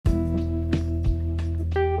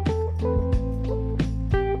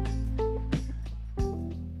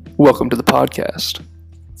Welcome to the podcast.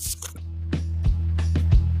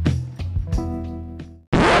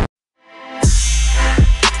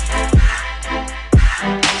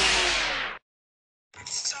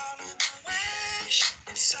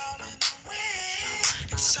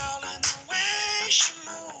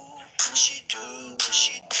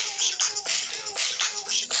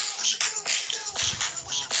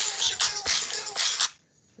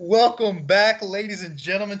 Welcome back, ladies and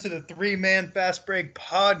gentlemen, to the Three-Man Fast Break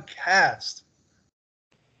podcast.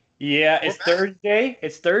 Yeah, it's Thursday.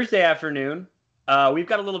 It's Thursday afternoon. We've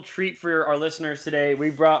got a little treat for our listeners today. We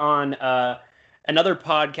brought on another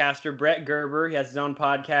podcaster, Brett Gerber. He has his own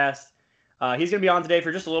podcast. He's going to be on today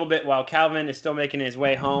for just a little bit while Calvin is still making his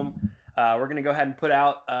way home. We're going to go ahead and put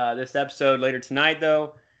out this episode later tonight,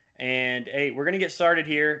 though. And, hey, we're going to get started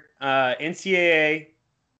here. NCAA.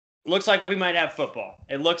 Looks like we might have football.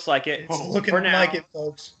 It looks like it. It's looking like it,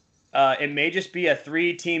 folks. It may just be a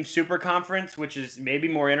 3-team super conference, which is maybe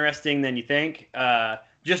more interesting than you think.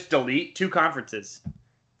 Just delete 2 conferences.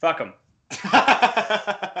 Fuck them.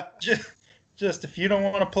 just if you don't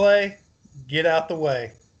want to play, get out the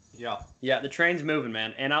way. Yeah, the train's moving,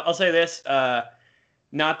 man. And I'll say this,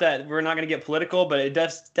 not that we're not going to get political, but it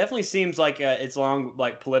definitely seems like it's along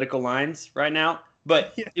like political lines right now.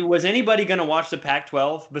 But was anybody going to watch the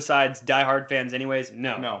Pac-12 besides diehard fans anyways?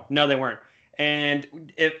 No, they weren't.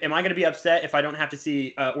 And am I going to be upset if I don't have to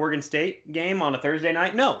see Oregon State game on a Thursday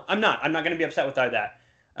night? No, I'm not. I'm not going to be upset with that.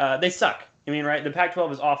 They suck. I mean, right? The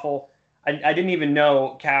Pac-12 is awful. I didn't even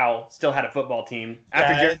know Cal still had a football team.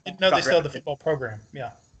 I didn't know they still had the football program.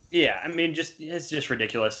 Yeah. Yeah, I mean, it's just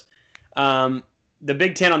ridiculous. The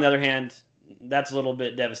Big Ten, on the other hand, that's a little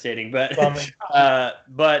bit devastating. But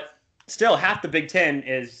still, half the Big Ten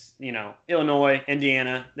is, Illinois,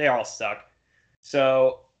 Indiana. They all suck.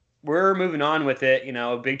 So we're moving on with it.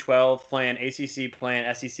 Big 12 playing, ACC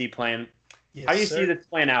playing, SEC playing. Yes, How do you see this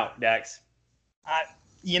playing out, Dex?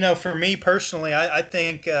 For me personally, I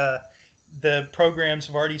think the programs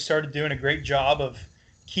have already started doing a great job of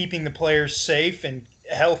keeping the players safe and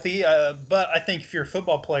healthy. But I think if you're a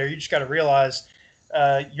football player, you just got to realize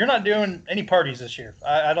you're not doing any parties this year.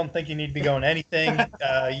 I don't think you need to be going to anything.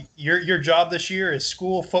 Your job this year is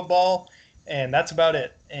school football, and that's about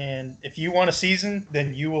it. And if you want a season,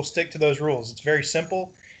 then you will stick to those rules. It's very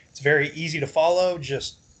simple. It's very easy to follow.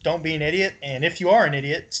 Just don't be an idiot. And if you are an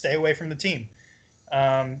idiot, stay away from the team.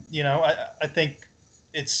 I think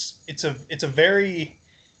it's a very,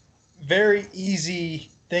 very easy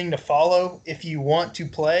thing to follow if you want to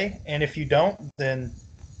play. And if you don't, then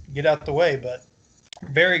get out the way. But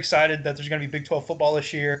very excited that there's going to be Big 12 football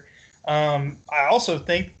this year. I also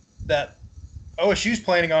think that OSU's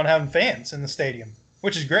planning on having fans in the stadium,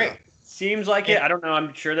 which is great. Seems like it. I don't know.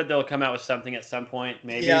 I'm sure that they'll come out with something at some point,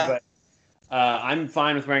 maybe. Yeah. But I'm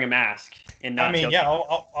fine with wearing a mask and not.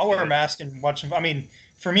 I'll wear a mask and watch them. I mean,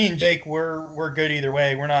 for me and Jake, we're good either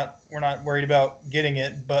way. We're not worried about getting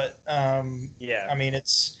it, but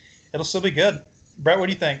it'll still be good. Brett, what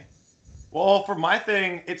do you think? Well, for my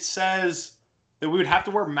thing, it says that we would have to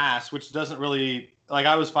wear masks, which doesn't really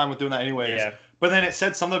I was fine with doing that anyways. Yeah. But then it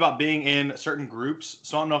said something about being in certain groups,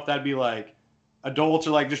 so I don't know if that'd be like adults or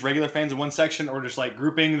like just regular fans in one section, or just like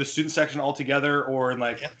grouping the student section all together, or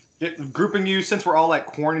grouping you, since we're all like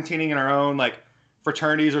quarantining in our own like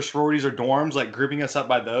fraternities or sororities or dorms, like grouping us up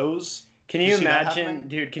by those. Can you imagine,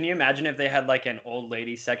 dude? Can you imagine if they had like an old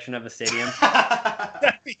lady section of a stadium,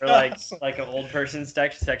 or like an old person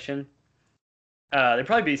section? They'd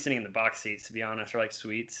probably be sitting in the box seats, to be honest, or like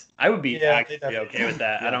suites. I would be actually okay with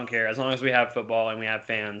that. Yeah. I don't care. As long as we have football and we have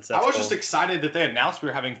fans. I was just excited that they announced we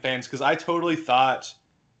were having fans, because I totally thought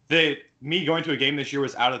that me going to a game this year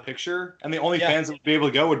was out of the picture, and the only fans that would be able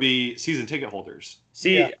to go would be season ticket holders.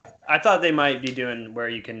 I thought they might be doing where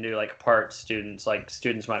you can do like part students. Like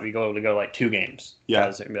students might be able to go like 2 games.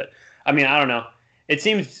 Yeah. But I mean, I don't know. It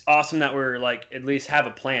seems awesome that we're like at least have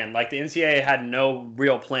a plan. Like the NCAA had no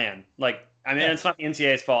real plan. It's not the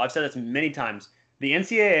NCAA's fault. I've said this many times. The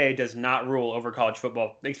NCAA does not rule over college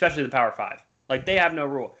football, especially the Power 5. Like, they have no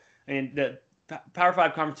rule. I mean, the Power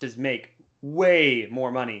 5 conferences make way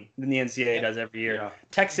more money than the NCAA does every year. Yeah.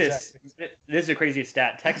 Texas, this is the craziest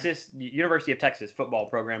stat. University of Texas football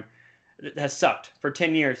program has sucked for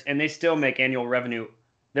 10 years, and they still make annual revenue,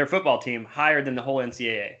 their football team, higher than the whole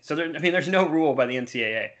NCAA. So, there's no rule by the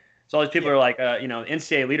NCAA. So all these people are like,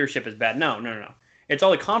 NCAA leadership is bad. No. It's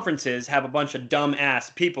all the conferences have a bunch of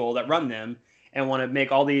dumb-ass people that run them and want to make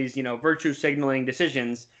all these, virtue signaling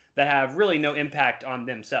decisions that have really no impact on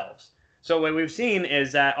themselves. So what we've seen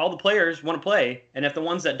is that all the players want to play, and if the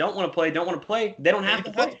ones that don't want to play, they don't have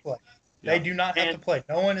to play. They do not have to play.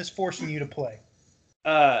 No one is forcing you to play.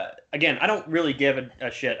 Again, I don't really give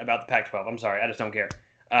a shit about the Pac-12. I'm sorry, I just don't care.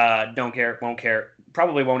 Don't care, won't care,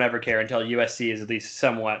 probably won't ever care until USC is at least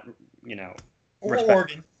somewhat, Or respect.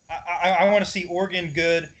 Oregon. I want to see Oregon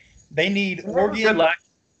good. They need Oregon. Good luck.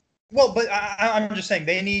 Well, but I'm just saying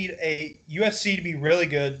they need a USC to be really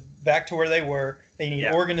good, back to where they were. They need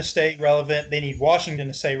Oregon to stay relevant. They need Washington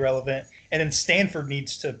to stay relevant, and then Stanford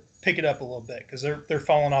needs to pick it up a little bit because they're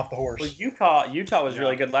falling off the horse. Well, Utah was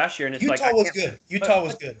really good last year, and it's Utah was good. Utah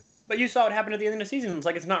was good. But you saw what happened at the end of the season. It's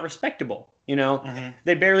like it's not respectable.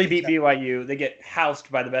 They barely beat BYU. They get housed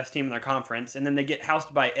by the best team in their conference, and then they get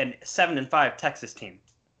housed by a 7-5 Texas team.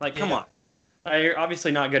 Like, come on. You're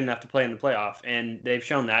obviously not good enough to play in the playoff, and they've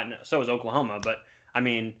shown that. And so is Oklahoma. But I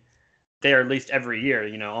mean, they are at least every year,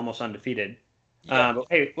 almost undefeated. Yeah. But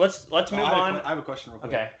hey, let's move on. I have a question real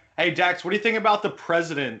quick. Okay. Hey, Dax, what do you think about the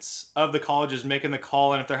presidents of the colleges making the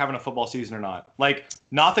call and if they're having a football season or not? Like,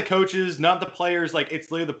 not the coaches, not the players. Like,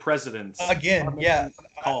 it's literally the presidents. Again, yeah.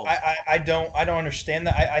 I don't understand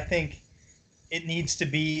that. I think it needs to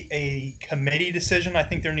be a committee decision. I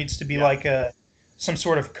think there needs to be like some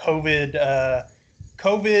sort of COVID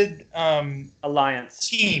alliance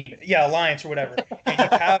team, alliance or whatever. And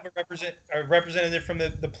you have a representative from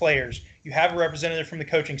the players. You have a representative from the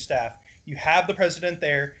coaching staff. You have the president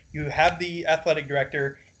there. You have the athletic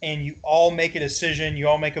director, and you all make a decision. You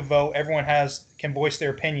all make a vote. Everyone can voice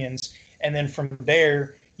their opinions, and then from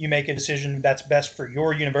there you make a decision that's best for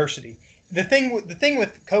your university. The thing with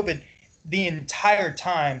COVID, the entire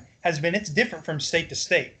time has been it's different from state to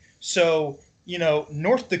state. So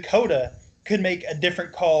North Dakota could make a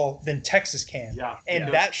different call than Texas can,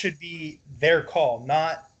 that should be their call.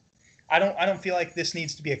 Not, I don't feel like this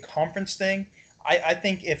needs to be a conference thing. I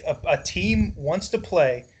think if a team wants to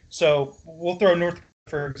play, so we'll throw North,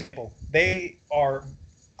 for example. They are,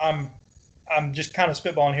 I'm just kind of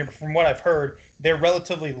spitballing here, but from what I've heard, they're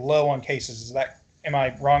relatively low on cases. Am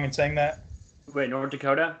I wrong in saying that? Wait, North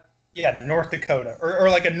Dakota? Yeah, North Dakota, or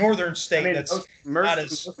like a northern state that's not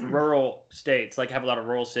as rural states, like have a lot of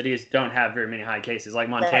rural cities, don't have very many high cases, like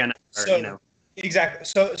Montana. Right. Exactly.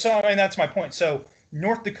 So I mean that's my point. So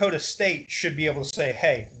North Dakota State should be able to say,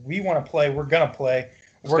 "Hey, we want to play. We're gonna play.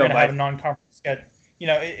 We're gonna have a non-conference schedule."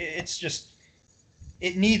 It's just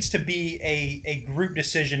it needs to be a group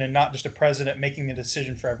decision and not just a president making the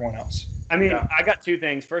decision for everyone else. I mean, I got two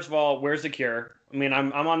things. First of all, where's the cure? I mean,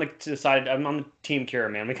 I'm on the side. I'm on the team cure,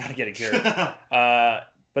 man. We gotta get a cure.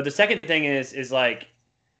 But the second thing is like,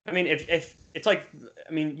 I mean, if it's like,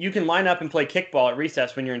 I mean, you can line up and play kickball at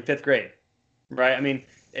recess when you're in 5th grade, right? I mean,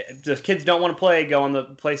 if the kids don't want to play, go on the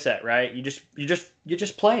play set, right? You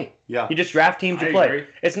just play. Yeah. You just draft teams to play. Agree.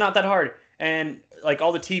 It's not that hard. And like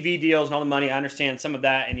all the TV deals and all the money, I understand some of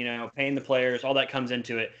that, and paying the players, all that comes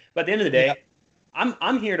into it. But at the end of the day,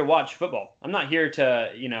 I'm here to watch football. I'm not here to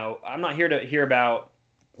hear about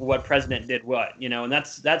what president did what, and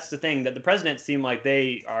that's the thing, that the presidents seem like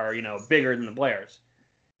they are, bigger than the players.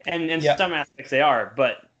 And in some aspects they are,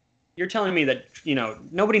 but you're telling me that,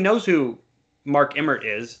 nobody knows who Mark Emmert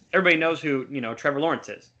is. Everybody knows who, Trevor Lawrence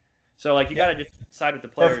is. So like you got to just side with the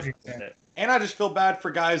players. And I just feel bad for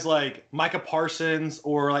guys like Micah Parsons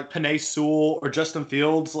or like Penei Sewell or Justin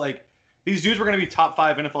Fields. Like, these dudes were going to be top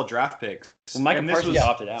 5 NFL draft picks. Well, Micah Parsons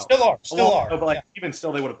opted out. Still are. But like, even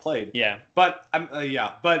still, they would have played. Yeah. But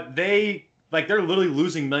but they're literally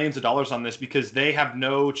losing millions of dollars on this because they have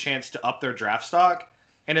no chance to up their draft stock.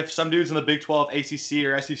 And if some dudes in the Big 12, ACC,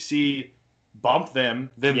 or SEC bump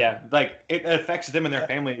them, then like it affects them and their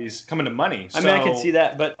families coming to money. I mean, I can see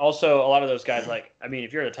that, but also a lot of those guys, like, I mean,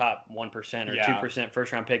 if you're the top 1% or 2%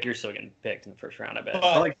 first round pick, you're still getting picked in the first round, I bet.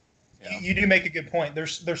 But you do make a good point.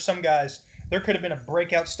 There's some guys. There could have been a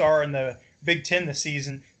breakout star in the Big Ten this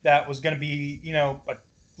season that was going to be a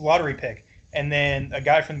lottery pick, and then a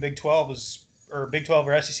guy from the Big 12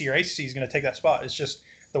 or SEC or ACC is going to take that spot. It's just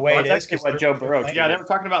the way it is. What Joe Burrow. Yeah, they were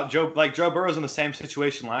talking about Joe. Like, Joe Burrow's in the same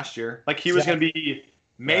situation last year. Like, he was going to be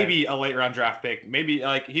maybe a late round draft pick. Maybe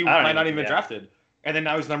like he might not even been drafted, and then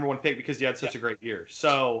now he's number 1 pick because he had such a great year.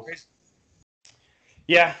 So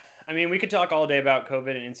yeah. I mean, we could talk all day about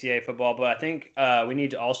COVID and NCAA football, but I think we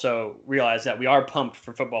need to also realize that we are pumped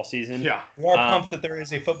for football season. Yeah. We are pumped that there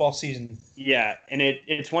is a football season. Yeah, and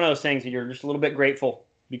it's one of those things that you're just a little bit grateful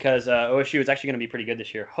because OSU is actually going to be pretty good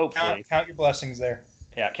this year, hopefully. Count your blessings there.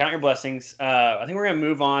 Yeah, count your blessings. I think we're going to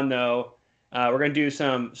move on, though. We're going to do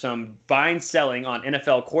some buying, selling on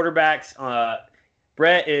NFL quarterbacks.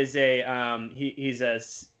 Brett is he's a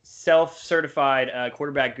self-certified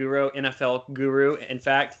quarterback guru, NFL guru, in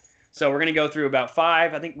fact. So we're going to go through about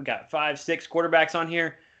 5. I think we got 5, 6 quarterbacks on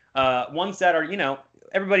here. Ones that are,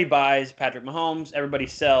 everybody buys Patrick Mahomes. Everybody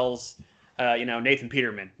sells Nathan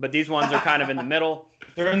Peterman. But these ones are kind of in the middle.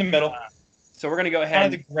 They're in the middle. So we're going to go ahead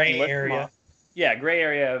Kind of the gray and list them area. off. Yeah, gray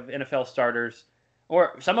area of NFL starters,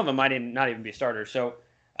 or some of them might not even be starters. So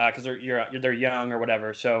because they're young or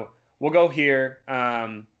whatever. So we'll go here.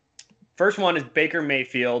 First one is Baker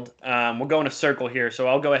Mayfield. We'll go in a circle here. So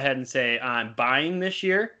I'll go ahead and say I'm buying this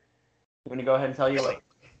year. I'm going to go ahead and tell you what.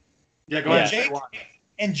 Yeah, go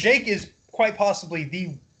ahead. Jake is quite possibly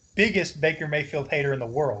the biggest Baker Mayfield hater in the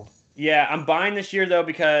world. Yeah, I'm buying this year though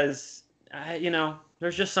because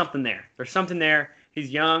there's just something there. There's something there.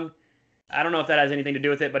 He's young. I don't know if that has anything to do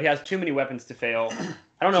with it, but he has too many weapons to fail.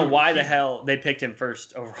 I don't know why the hell they picked him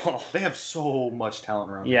first overall. They have so much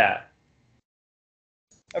talent around. Yeah.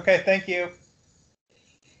 Okay, thank you.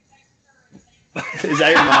 Is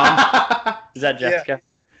that your mom? Is that Jessica?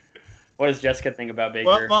 Yeah. What does Jessica think about Baker?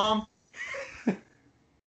 What, Mom?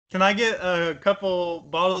 Can I get a couple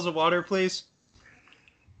bottles of water, please?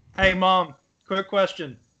 Hey, Mom, quick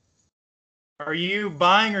question. Are you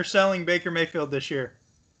buying or selling Baker Mayfield this year?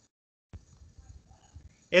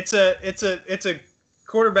 It's a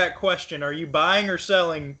quarterback question. Are you buying or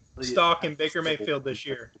selling stock in Baker Mayfield this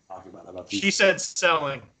year? She said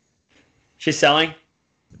selling. She's selling?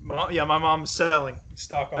 Yeah, my mom's selling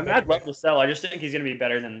stock on Baker I'd love to sell. I just think he's going to be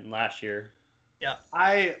better than last year. Yeah.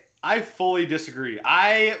 I fully disagree.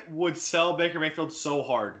 I would sell Baker Mayfield so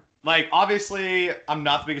hard. Like, obviously, I'm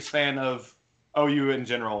not the biggest fan of OU in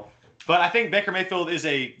general. But I think Baker Mayfield is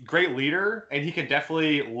a great leader, and he can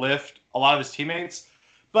definitely lift a lot of his teammates.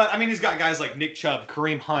 But, I mean, he's got guys like Nick Chubb,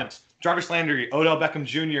 Kareem Hunt, Jarvis Landry, Odell Beckham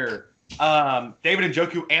Jr., David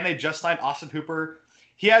Njoku, and they just signed Austin Hooper.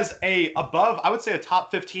 He has I would say, a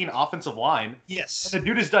top 15 offensive line. Yes. And the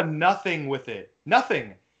dude has done nothing with it.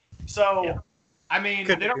 Nothing. So, yeah. I mean,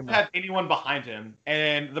 they don't have anyone behind him.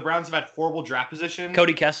 And the Browns have had horrible draft position.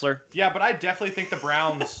 Cody Kessler. Yeah, but I definitely think the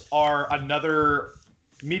Browns are another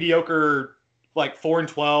mediocre, like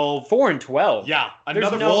 4-12. 4-12. Yeah,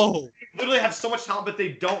 another. They literally have so much talent, but they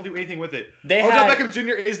don't do anything with it. Odell Beckham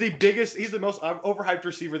Jr. is the biggest. He's the most overhyped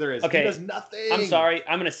receiver there is. Okay. He does nothing. I'm sorry.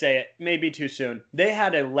 I'm going to say it. Maybe too soon. They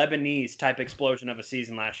had a Lebanese type explosion of a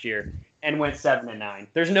season last year and went 7-9.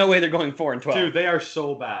 There's no way they're going 4-12. Dude, they are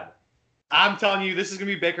so bad. I'm telling you, this is going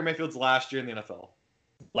to be Baker Mayfield's last year in the NFL.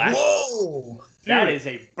 Whoa! That is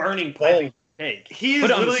a burning piping take. He is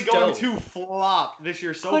literally going to flop this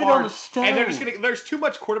year so hard. And they're just there's too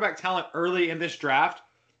much quarterback talent early in this draft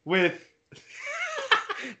with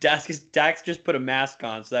Dax just put a mask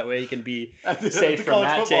on so that way he can be safe from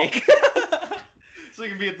that take. So he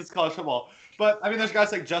can be at this college football. But, I mean, there's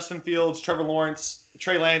guys like Justin Fields, Trevor Lawrence,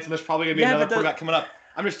 Trey Lance, and there's probably going to be another quarterback coming up.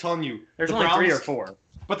 I'm just telling you. There's only 3 or 4.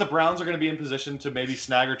 But the Browns are going to be in position to maybe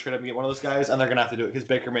snag or trade up and get one of those guys, and they're going to have to do it because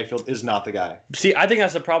Baker Mayfield is not the guy. See, I think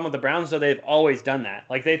that's the problem with the Browns, though. They've always done that.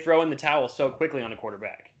 Like, they throw in the towel so quickly on a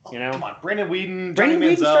quarterback, you know? Come on, Brandon Weeden, Brandon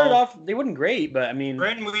Weeden started off, they wasn't great, but, I mean...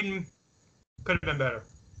 Brandon Weeden could have been better.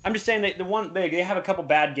 I'm just saying they have a couple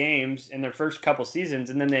bad games in their first couple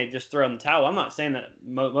seasons, and then they just throw in the towel. I'm not saying that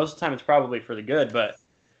most of the time it's probably for the good, but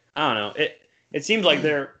I don't know. It seems like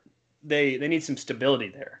they need some stability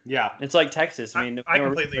there. Yeah. It's like Texas. I mean, I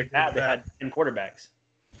completely agree with they that. had 10 quarterbacks.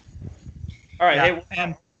 All right. Yeah,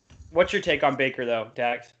 hey, what's your take on Baker, though,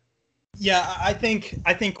 Dax? Yeah, I think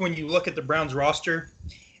when you look at the Browns roster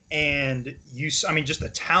and just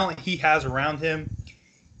the talent he has around him,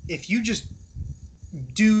 if you just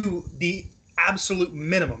do the absolute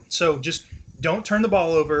minimum, so just don't turn the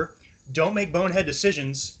ball over, don't make bonehead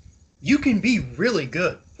decisions, you can be really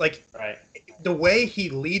good. Like, right. The way he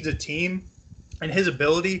leads a team and his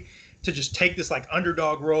ability to just take this like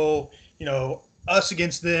underdog role, us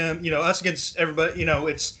against them, us against everybody,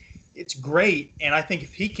 it's great. And I think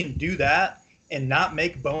if he can do that and not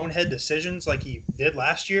make bonehead decisions like he did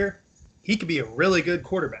last year, he could be a really good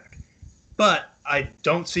quarterback. But I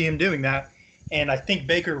don't see him doing that. And I think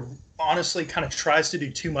Baker honestly kind of tries to do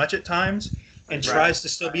too much at times and tries to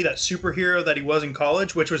still be that superhero that he was in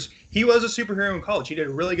college, he was a superhero in college. He did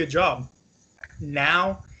a really good job.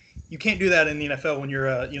 Now, you can't do that in the NFL when you're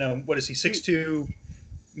what is he, 6'2",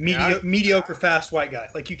 mediocre, fast white guy.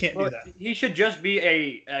 Like, you can't do that. He should just be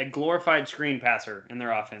a glorified screen passer in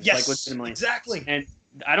their offense. Yes, legitimately. Exactly. And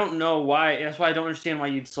I don't know why. That's why I don't understand why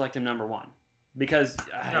you'd select him number 1. Because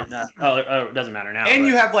it doesn't matter now. And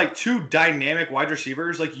you have like 2 dynamic wide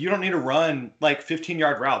receivers. Like, you don't need to run like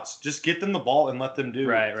 15-yard routes. Just get them the ball and let them do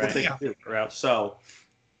what they can do. So,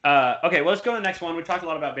 okay, well, let's go to the next one. We talked a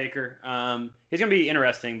lot about Baker. He's going to be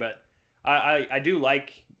interesting, but I do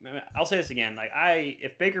like. I'll say this again. Like,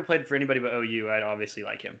 if Baker played for anybody but OU, I'd obviously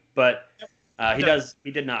like him. But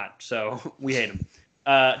he did not. So we hate him.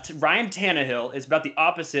 Ryan Tannehill is about the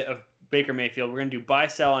opposite of Baker Mayfield. We're going to do buy,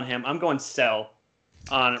 sell on him. I'm going sell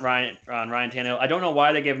on Ryan Tannehill. I don't know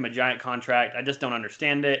why they gave him a giant contract. I just don't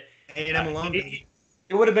understand it. A&M alone.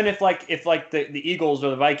 It would have been if the Eagles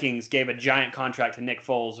or the Vikings gave a giant contract to Nick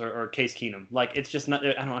Foles or Case Keenum. Like, it's just not.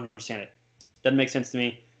 I don't understand it. Doesn't make sense to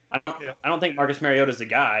me. I don't think Marcus Mariota's the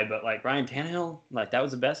guy, but like Ryan Tannehill, like that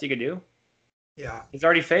was the best you could do. Yeah, he's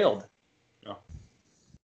already failed. Oh.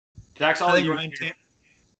 Dax, I think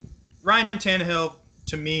Ryan Tannehill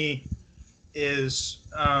to me is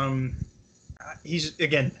he's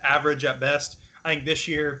again average at best. I think this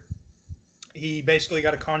year he basically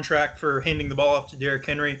got a contract for handing the ball off to Derrick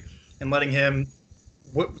Henry and letting him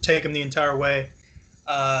take him the entire way.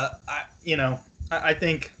 I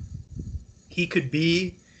think he could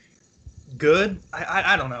be good.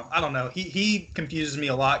 I don't know. He confuses me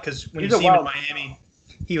a lot because when you see him in Miami,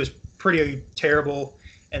 he was pretty terrible,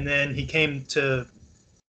 and then he came to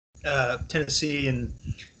Tennessee and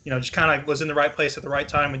just kind of was in the right place at the right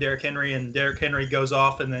time with Derrick Henry, and Derrick Henry goes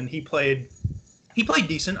off, and then he played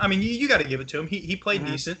decent. I mean, you got to give it to him. He played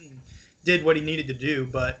decent and did what he needed to do,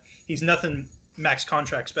 but he's nothing max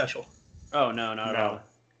contract special. Oh no, not at all.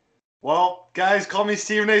 Well, guys, call me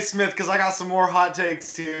Stephen A. Smith because I got some more hot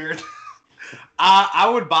takes here. I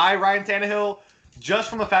would buy Ryan Tannehill just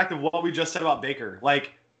from the fact of what we just said about Baker.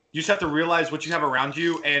 Like, you just have to realize what you have around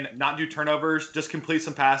you and not do turnovers, just complete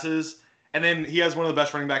some passes. And then he has one of the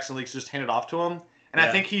best running backs in the league, so just hand it off to him. And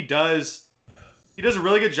I think he does a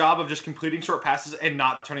really good job of just completing short passes and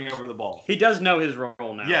not turning over the ball. He does know his role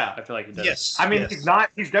now. Yeah. I feel like he does. Yes. I mean,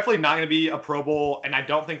 he's definitely not going to be a Pro Bowl, and I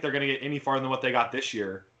don't think they're going to get any farther than what they got this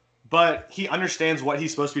year. But he understands what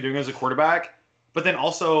he's supposed to be doing as a quarterback. But then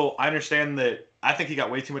also, I understand that I think he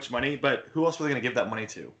got way too much money, but who else were they going to give that money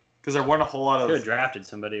to? Because there weren't a whole lot of... Could have drafted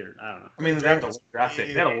somebody, or I don't know. I mean, they had a late draft pick.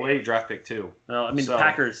 They had a late draft pick, too. Well, I mean, the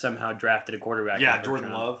Packers somehow drafted a quarterback. Yeah,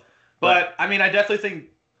 Jordan Love. But, I mean, I definitely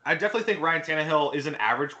think Ryan Tannehill is an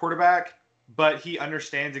average quarterback, but he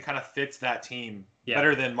understands and kind of fits that team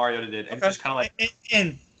better than Mariota did. And just kind of like...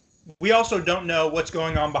 And we also don't know what's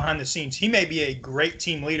going on behind the scenes. He may be a great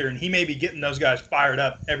team leader, and he may be getting those guys fired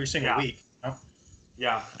up every single week.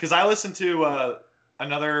 Yeah, because I listened to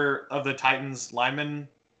another of the Titans linemen.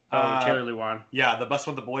 Taylor Lewan. Yeah, the Bust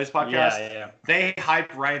with the Boys podcast. Yeah. They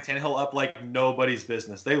hype Ryan Tannehill up like nobody's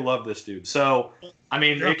business. They love this dude. So, I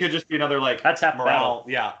mean, it could just be another like that's half morale. battle.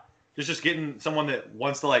 Yeah, just getting someone that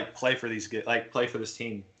wants to like play for this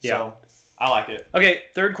team. Yeah. So, I like it. Okay,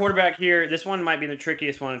 third quarterback here. This one might be the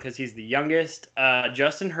trickiest one because he's the youngest.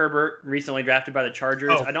 Justin Herbert, recently drafted by the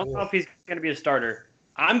Chargers. I don't know if he's going to be a starter.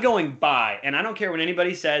 I'm going buy, and I don't care what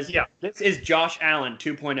anybody says. This is Josh Allen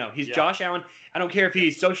 2.0. He's Josh Allen. I don't care if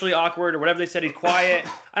he's socially awkward or whatever they said. He's quiet.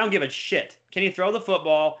 I don't give a shit. Can he throw the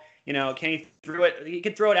football? Can he throw it? He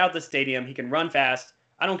can throw it out the stadium. He can run fast.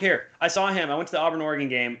 I don't care. I saw him. I went to the Auburn-Oregon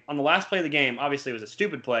game. On the last play of the game, obviously it was a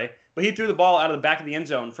stupid play, but he threw the ball out of the back of the end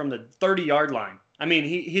zone from the 30-yard line. I mean,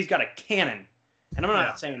 he's got a cannon. And I'm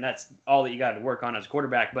not saying that's all that you got to work on as a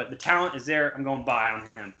quarterback, but the talent is there. I'm going buy on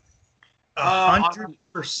him.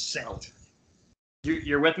 100%.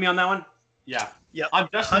 You're with me on that one? Yeah. Yeah. On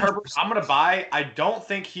Justin Herbert, I'm going to buy. I don't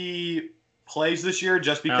think he plays this year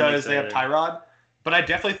just because they have Tyrod. But I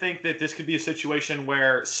definitely think that this could be a situation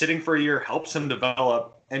where sitting for a year helps him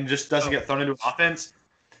develop and just doesn't get thrown into an offense.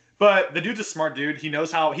 But the dude's a smart dude. He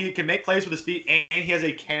knows how he can make plays with his feet, and he has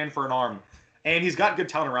a cannon for an arm. And he's got good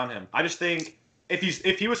talent around him. I just think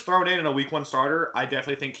if he was thrown in a week one starter, I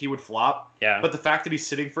definitely think he would flop. Yeah. But the fact that he's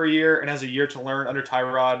sitting for a year and has a year to learn under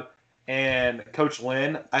Tyrod and Coach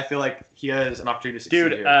Lynn, I feel like he has an opportunity to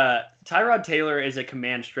succeed here. Tyrod Taylor is a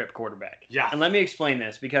command strip quarterback. Yeah. And let me explain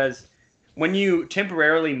this, because when you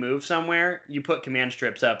temporarily move somewhere, you put command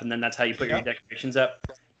strips up, and then that's how you put your decorations up.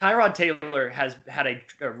 Tyrod Taylor has had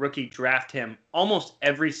a rookie draft him almost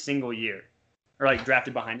every single year, or like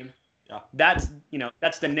drafted behind him. Yeah. That's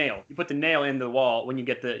the nail. You put the nail in the wall when you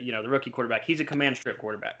get the rookie quarterback. He's a command strip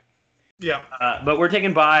quarterback. Yeah. But we're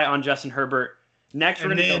taking buy on Justin Herbert. Next,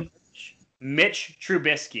 we're going to go Mitch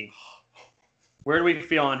Trubisky. Where do we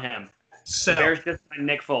feel on him? Bears just signed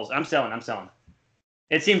Nick Foles. I'm selling.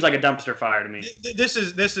 It seems like a dumpster fire to me. This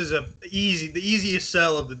is the easiest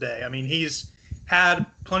sell of the day. I mean, he's had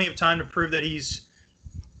plenty of time to prove that he's,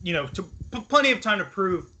 plenty of time to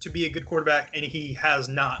prove to be a good quarterback, and he has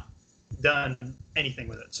not done anything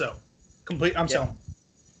with it. So, I'm selling.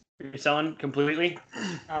 You're selling completely?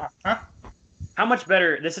 Huh? How much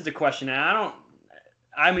better? This is a question, and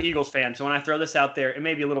I'm an Eagles fan, so when I throw this out there, it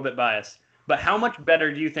may be a little bit biased. But how much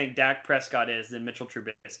better do you think Dak Prescott is than Mitchell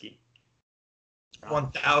Trubisky?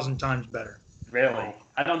 1,000 times better. Really?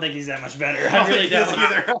 I don't think he's that much better. I really don't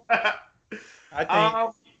either. I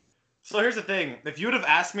think So here's the thing. If you would have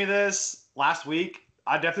asked me this last week,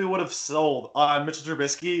 I definitely would have sold on Mitchell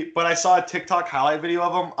Trubisky, but I saw a TikTok highlight video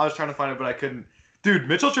of him. I was trying to find it, but I couldn't. Dude,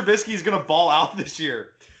 Mitchell Trubisky is going to ball out this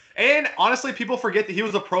year. And honestly, people forget that he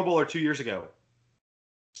was a Pro Bowler 2 years ago.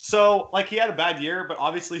 So, like, he had a bad year, but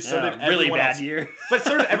obviously so did everyone really bad else. year. But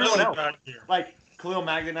so did everyone Really else. bad year. Like, Khalil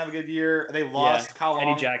Mack didn't have a good year. They lost Kyle Long.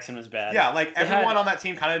 Eddie Jackson was bad. Yeah, like, everyone on that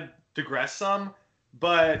team kind of digressed some.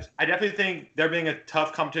 But I definitely think there being a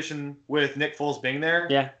tough competition with Nick Foles being there.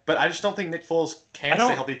 Yeah. But I just don't think Nick Foles can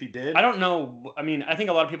stay healthy if he did. I don't know. I mean, I think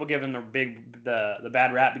a lot of people give him the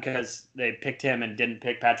bad rap because they picked him and didn't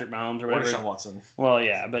pick Patrick Mahomes or whatever. Or Deshaun Watson. Well,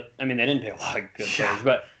 yeah, but I mean, they didn't pick a lot of good players.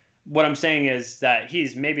 But what I'm saying is that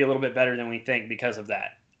he's maybe a little bit better than we think because of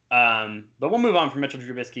that. But we'll move on from Mitchell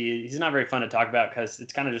Trubisky. He's not very fun to talk about because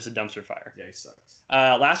it's kind of just a dumpster fire. Yeah, he sucks.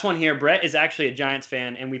 Last one here. Brett is actually a Giants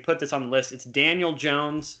fan, and we put this on the list. It's Daniel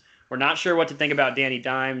Jones. We're not sure what to think about Danny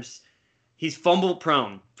Dimes. He's fumble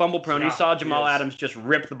prone. Yeah, you saw Jamal Adams just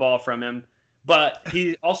rip the ball from him. But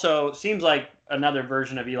he also seems like another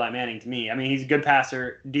version of Eli Manning to me. I mean, he's a good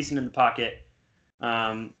passer, decent in the pocket,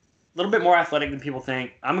 a little bit more athletic than people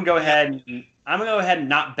think. I'm gonna go ahead and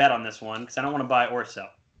not bet on this one because I don't want to buy or sell.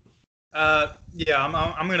 Yeah,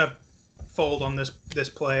 I'm gonna fold on this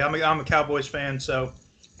play. I'm a Cowboys fan, so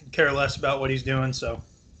care less about what he's doing. So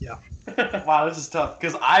yeah. Wow, this is tough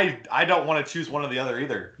because I don't want to choose one or the other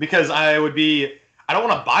either because I don't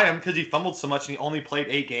want to buy him because he fumbled so much and he only played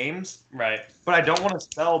 8 games. Right. But I don't want to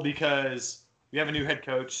sell because we have a new head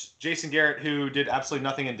coach, Jason Garrett, who did absolutely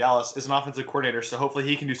nothing in Dallas, is an offensive coordinator, so hopefully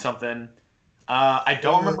he can do something. I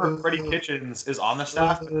don't remember if Freddie Kitchens is on the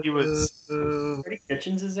staff, but he was. Freddie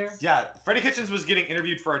Kitchens is there? Yeah, Freddie Kitchens was getting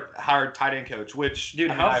interviewed for a hired tight end coach, which.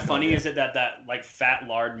 Dude, how funny is it that like fat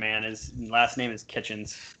lard man, his last name is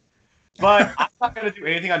Kitchens? But I'm not going to do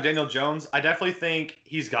anything on Daniel Jones. I definitely think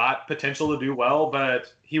he's got potential to do well,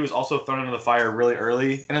 but he was also thrown into the fire really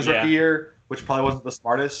early in his rookie year, which probably wasn't the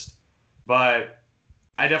smartest. But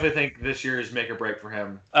I definitely think this year is make or break for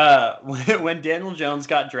him. When Daniel Jones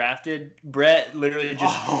got drafted, Brett literally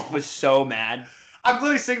just was so mad. I'm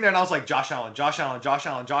literally sitting there and I was like, Josh Allen, Josh Allen, Josh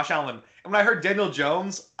Allen, Josh Allen. And when I heard Daniel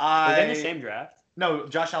Jones, Were they in the same draft? No,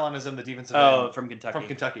 Josh Allen is in the defensive end. From Kentucky. From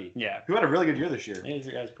Kentucky. Yeah. Who had a really good year this year.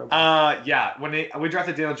 Yeah, when we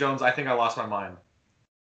drafted Daniel Jones, I think I lost my mind.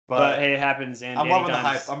 But hey, it happens. And I'm loving the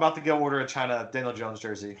hype. I'm about to go order a China Daniel Jones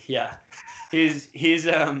jersey. Yeah. He's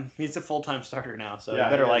a full-time starter now, so you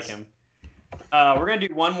better like him. We're going to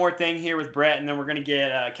do one more thing here with Brett, and then we're going to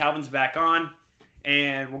get Calvin's back on,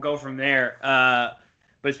 and we'll go from there. But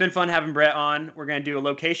it's been fun having Brett on. We're going to do a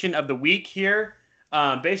location of the week here.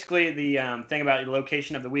 Basically, the thing about your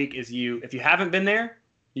location of the week is if you haven't been there,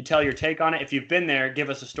 you tell your take on it. If you've been there, give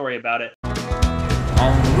us a story about it. On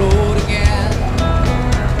the road again,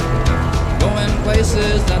 going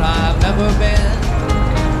places that I've never been,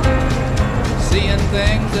 seeing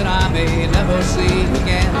things that I may never see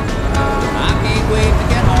again. I can't wait to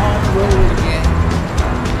get on the road again.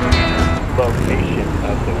 Location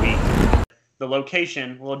of the week. The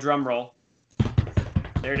location, little drum roll.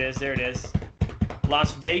 There it is.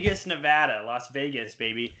 Las Vegas, Nevada. Las Vegas,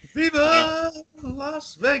 baby. Viva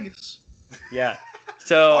Las Vegas. Yeah.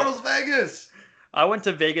 So Las Vegas. I went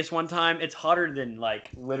to Vegas one time. It's hotter than like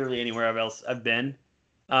literally anywhere else I've been.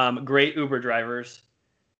 Great Uber drivers,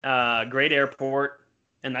 great airport,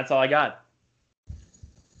 and that's all I got.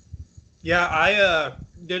 Yeah, I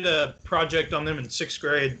did a project on them in 6th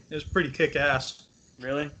grade. It was pretty kick-ass.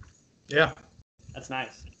 Really? Yeah. That's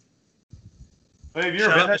nice. Wait, have you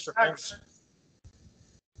ever been there? Max?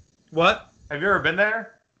 What? Have you ever been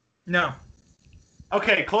there? No.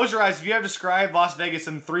 Okay, close your eyes. If you have to describe Las Vegas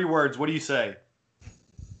in 3 words, what do you say?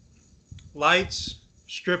 Lights,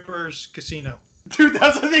 strippers, casino. Dude,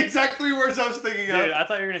 that's the exact 3 words I was thinking of. Dude, I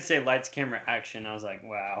thought you were going to say lights, camera, action. I was like,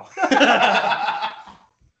 wow.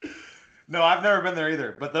 No, I've never been there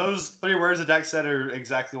either. But those 3 words that Dak said are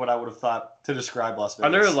exactly what I would have thought to describe Las Vegas.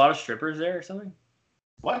 Are there a lot of strippers there or something?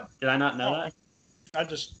 What? Did I not know that?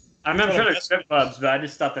 I'm sure there's strip clubs, but I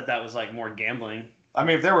just thought that was like more gambling. I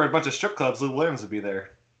mean, if there were a bunch of strip clubs, Lou Williams would be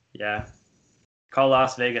there. Yeah. Call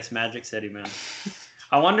Las Vegas Magic City, man.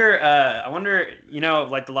 I wonder,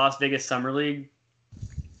 like the Las Vegas Summer League.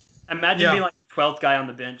 Imagine being like the 12th guy on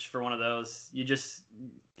the bench for one of those.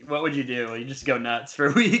 What would you do? You just go nuts for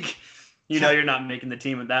a week. You're not making the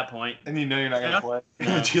team at that point. And you're not going to play in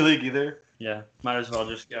the G League either. Yeah, might as well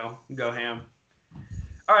just go ham.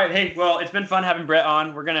 All right, hey, well, it's been fun having Brett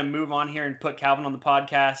on. We're going to move on here and put Calvin on the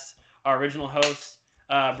podcast, our original host.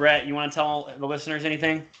 Brett, you want to tell the listeners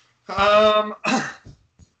anything? No,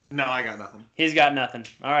 I got nothing. He's got nothing.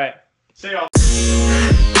 All right. See y'all.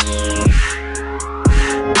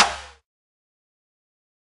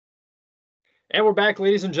 And we're back,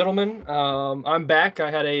 ladies and gentlemen. I'm back. I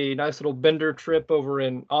had a nice little bender trip over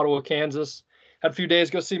in Ottawa, Kansas. Had a few days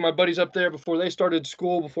go see my buddies up there before I started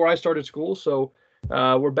school. So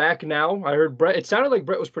we're back now. I heard Brett. It sounded like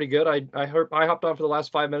Brett was pretty good. I hopped on for the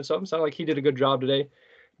last 5 minutes of him. Sounded like he did a good job today.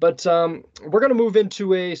 But we're going to move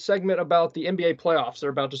into a segment about the NBA playoffs.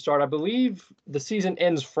 They're about to start. I believe the season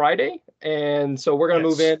ends Friday. And so we're going to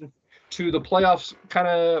move in to the playoffs, kind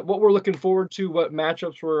of what we're looking forward to, what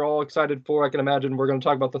matchups we're all excited for. I can imagine we're going to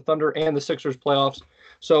talk about the Thunder and the Sixers playoffs.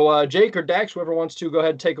 So Jake or Dax, whoever wants to, go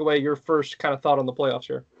ahead and take away your first kind of thought on the playoffs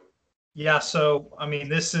here. Yeah, so I mean,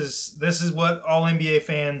 this is what all NBA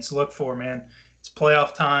fans look for, man. It's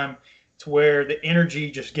playoff time. It's where the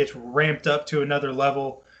energy just gets ramped up to another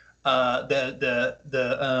level. The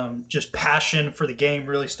just passion for the game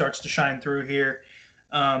really starts to shine through here.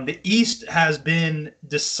 The East has been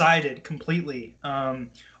decided completely.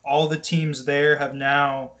 All the teams there have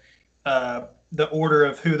now the order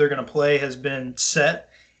of who they're going to play has been set,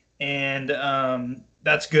 and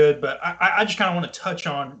that's good. But I just kind of want to touch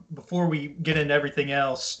on, before we get into everything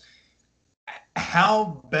else,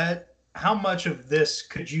 how much of this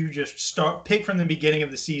could you just pick from the beginning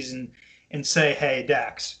of the season and say, hey,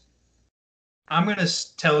 Dax, I'm going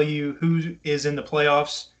to tell you who is in the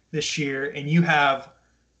playoffs this year, and you have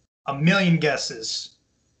a million guesses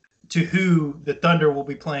to who the Thunder will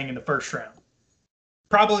be playing in the first round.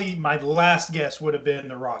 Probably my last guess would have been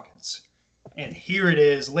the Rockets. And here it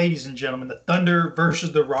is, ladies and gentlemen, the Thunder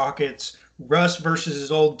versus the Rockets, Russ versus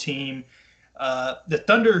his old team. The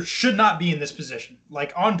Thunder should not be in this position.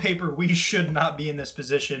 Like, on paper, we should not be in this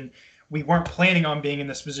position. We weren't planning on being in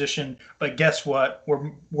this position, but guess what?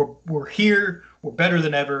 We're here. We're better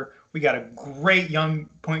than ever. We got a great young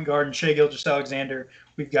point guard in Shai Gilgeous-Alexander.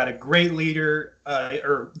 We've got a great leader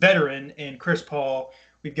or veteran in Chris Paul.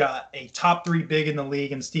 We've got a top 3 big in the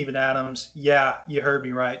league in Steven Adams. Yeah, you heard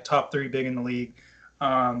me right. Top 3 big in the league.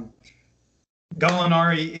 Gallinari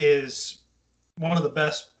is one of the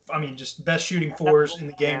best, just best shooting fours in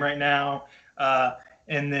the game right now.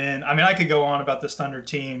 And then, I could go on about this Thunder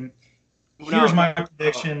team. Here's my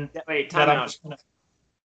prediction. Wait, time out.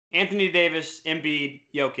 Anthony Davis, Embiid,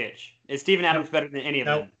 Jokic. Is Steven Adams better than any of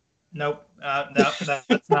them? Nope. That's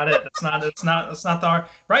not it. That's not the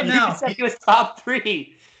right now. You said he was top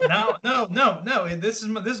 3. No. This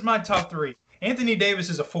is my top 3. Anthony Davis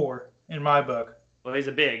is a 4 in my book. Well, he's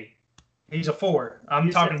a big. He's a 4. I'm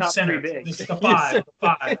talking center. This is the 5.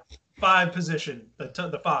 The 5 position.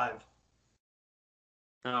 The 5.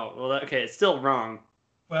 Oh, well, okay. It's still wrong.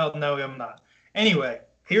 Well, no, I'm not. Anyway,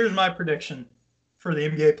 here's my prediction for the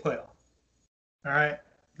NBA playoff. All right?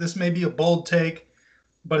 This may be a bold take,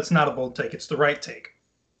 but it's not a bold take. It's the right take.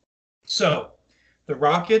 So, the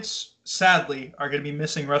Rockets, sadly, are going to be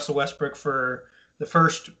missing Russell Westbrook for the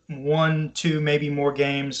first 1, 2, maybe more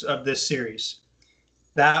games of this series.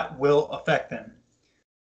 That will affect them.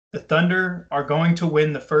 The Thunder are going to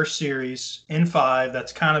win the first series in 5.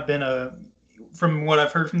 That's kind of been from what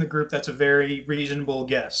I've heard from the group, that's a very reasonable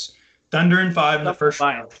guess. Thunder in 5 in the first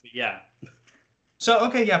round. Yeah. So,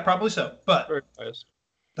 okay, yeah, probably so. But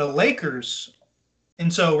the Lakers,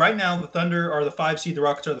 and so right now the Thunder are the 5 seed, the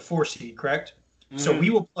Rockets are the 4 seed, correct? Mm-hmm. So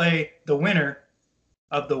we will play the winner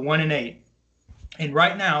of the 1 and 8. And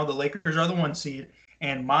right now the Lakers are the 1 seed,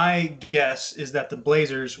 and my guess is that the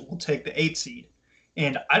Blazers will take the 8 seed.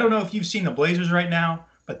 And I don't know if you've seen the Blazers right now,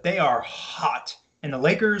 but they are hot, and the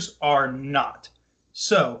Lakers are not.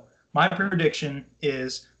 So my prediction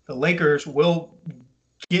is the Lakers will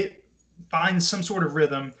find some sort of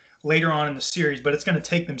rhythm later on in the series, but it's going to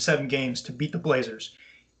take them 7 games to beat the Blazers.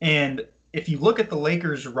 And if you look at the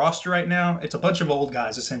Lakers roster right now, it's a bunch of old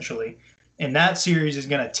guys essentially, and that series is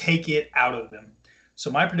going to take it out of them.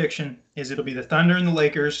 So my prediction is it'll be the Thunder and the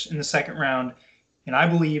Lakers in the second round, and I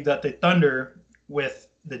believe that the Thunder, with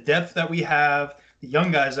the depth that we have, the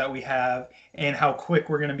young guys that we have, and how quick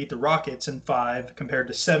we're going to beat the Rockets in 5 compared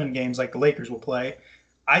to 7 games like the Lakers will play,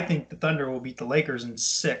 I think the Thunder will beat the Lakers in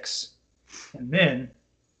 6. And then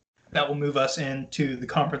that will move us into the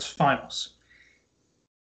conference finals.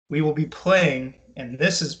 We will be playing, and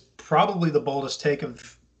this is probably the boldest take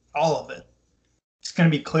of all of it. It's going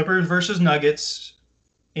to be Clippers versus Nuggets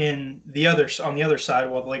on the other side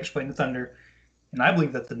while the Lakers play the Thunder. And I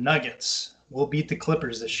believe that the Nuggets will beat the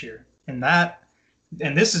Clippers this year. And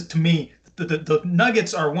this is, to me, the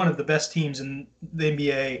Nuggets are one of the best teams in the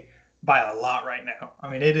NBA by a lot right now.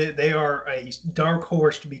 They are a dark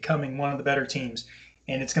horse to becoming one of the better teams.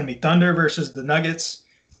 And it's going to be Thunder versus the Nuggets,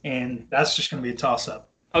 and that's just going to be a toss-up.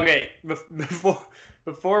 Okay,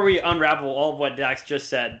 before we unravel all of what Dax just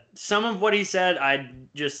said, some of what he said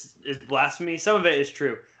is blasphemy. Some of it is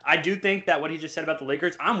true. I do think that what he just said about the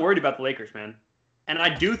Lakers, I'm worried about the Lakers, man. And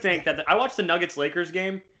I do think that I watched the Nuggets-Lakers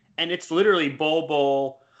game, and it's literally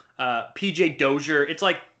Bol, PJ Dozier. It's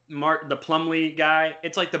like the Plumlee guy.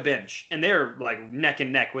 It's like the bench. And they're like neck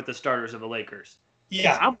and neck with the starters of the Lakers.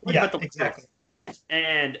 Yeah, I'm worried about the Lakers. exactly.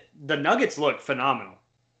 And the Nuggets look phenomenal.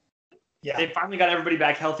 Yeah, They finally got everybody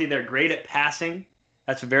back healthy. They're great at passing.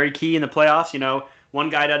 That's very key in the playoffs. You know, one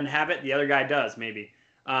guy doesn't have it, the other guy does, maybe.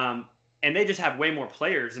 And they just have way more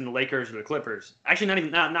players than the Lakers or the Clippers. Actually,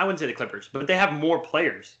 I wouldn't say the Clippers, but they have more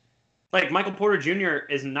players. Like Michael Porter Jr.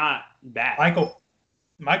 is not bad.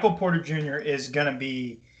 Michael Porter Jr. is going to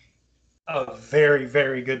be a very,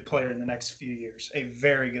 very good player in the next few years. A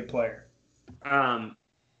very good player.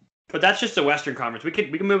 But that's just the Western Conference. We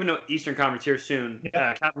can move into Eastern Conference here soon.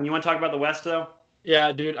 Yeah. Captain, you want to talk about the West though?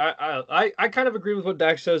 Yeah, dude, I kind of agree with what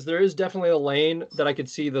Dak says. There is definitely a lane that I could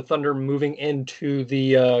see the Thunder moving into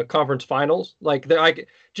the conference finals. Like,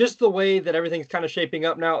 just the way that everything's kind of shaping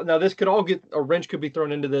up now. Now, this could all get a wrench could be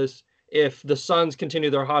thrown into this if the Suns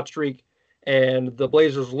continue their hot streak and the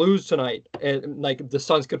Blazers lose tonight, and like the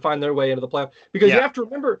Suns could find their way into the playoff. Because you have to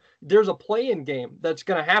remember, there's a play-in game that's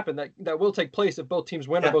going to happen that will take place if both teams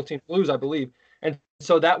win or both teams lose, I believe. And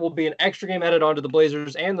so that will be an extra game added on to the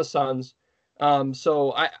Blazers and the Suns.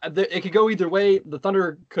 So it could go either way. The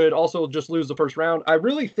Thunder could also just lose the first round. I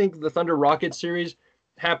really think the Thunder Rockets series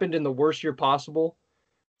happened in the worst year possible,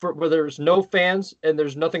 where there's no fans and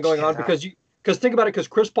there's nothing going on because think about it, because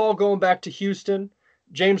Chris Paul going back to Houston,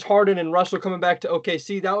 James Harden and Russell coming back to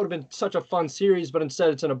OKC, that would have been such a fun series, but instead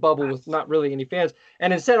it's in a bubble with not really any fans.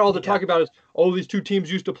 And instead all they're talking about is, these two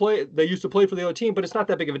teams used to play for the other team, but it's not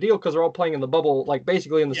that big of a deal because they're all playing in the bubble, like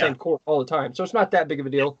basically in the same court all the time. So it's not that big of a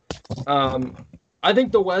deal. I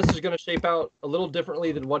think the West is going to shape out a little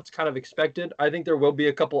differently than what's kind of expected. I think there will be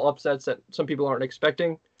a couple upsets that some people aren't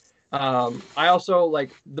expecting. I also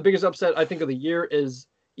like the biggest upset I think of the year is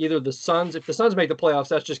either the Suns. If the Suns make the playoffs,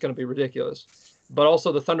 that's just going to be ridiculous. But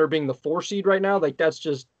also the Thunder being the 4 seed right now, like that's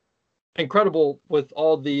just incredible with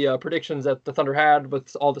all the predictions that the Thunder had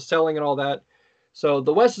with all the selling and all that. So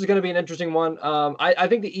the West is going to be an interesting one. I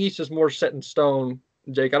think the East is more set in stone,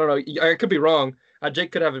 Jake. I don't know. I could be wrong.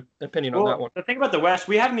 Jake could have an opinion on that one. The thing about the West,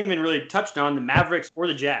 we haven't even really touched on the Mavericks or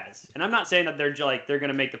the Jazz. And I'm not saying that they're going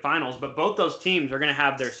to make the finals, but both those teams are going to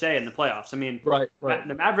have their say in the playoffs. I mean, right.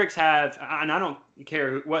 The Mavericks have, and I don't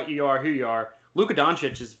care what you are, who you are, Luka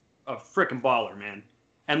Doncic is a freaking baller, man.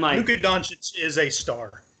 And like Luka Doncic is a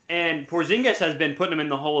star. And Porzingis has been putting him in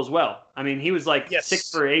the hole as well. I mean, he was like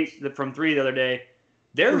 6 for 8 from 3 the other day.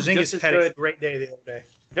 Porzingis had a great day the other day.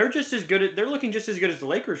 They're just as good. They're looking just as good as the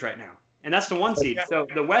Lakers right now. And that's the 1 seed. So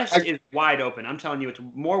the West is wide open. I'm telling you, it's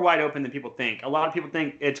more wide open than people think. A lot of people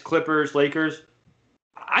think it's Clippers, Lakers.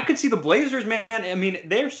 I could see the Blazers, man. I mean,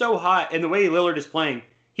 they're so hot, and the way Lillard is playing,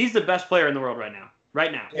 he's the best player in the world right now.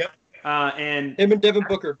 Right now. Yep. And him and Devin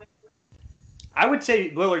Booker. I would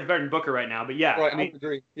say Lillard's better than Booker right now, but yeah. Right, I mean, I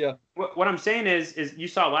agree. Yeah. What I'm saying is you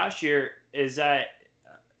saw last year is that,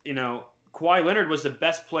 Kawhi Leonard was the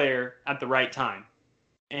best player at the right time.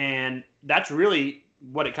 And that's really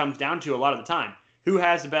what it comes down to a lot of the time. Who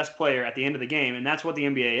has the best player at the end of the game, and that's what the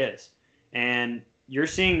NBA is. And you're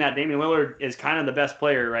seeing that Damian Lillard is kind of the best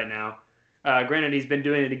player right now. Granted, he's been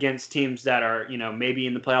doing it against teams that are, maybe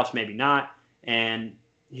in the playoffs, maybe not. And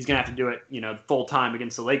he's going to have to do it, full time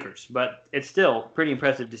against the Lakers. But it's still pretty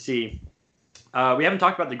impressive to see. We haven't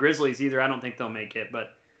talked about the Grizzlies either. I don't think they'll make it.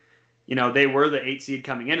 But, they were the 8 seed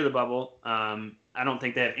coming into the bubble. I don't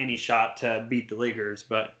think they have any shot to beat the Lakers.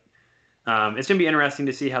 But it's going to be interesting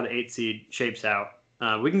to see how the 8 seed shapes out.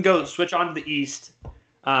 We can go switch on to the East.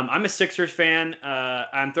 I'm a Sixers fan.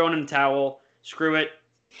 I'm throwing in the towel. Screw it.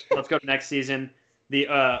 Let's go to next season. The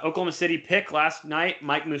Oklahoma City pick last night,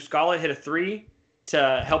 Mike Muscala hit a 3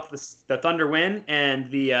 to help the Thunder win,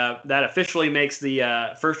 and that officially makes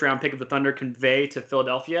the first-round pick of the Thunder convey to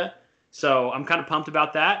Philadelphia. So I'm kind of pumped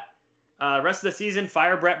about that. Rest of the season,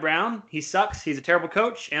 fire Brett Brown. He sucks. He's a terrible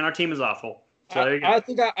coach, and our team is awful. So there you go. I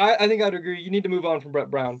think I'd agree. You need to move on from Brett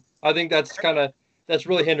Brown. I think that's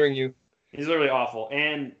really hindering you. He's literally awful.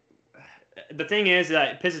 And the thing is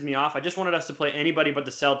that it pisses me off. I just wanted us to play anybody but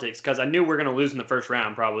the Celtics because I knew we were going to lose in the first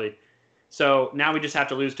round probably. So now we just have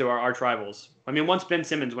to lose to our arch rivals. I mean, once Ben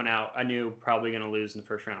Simmons went out, I knew probably going to lose in the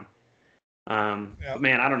first round. But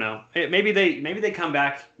man, I don't know. Maybe they come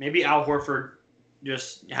back. Maybe Al Horford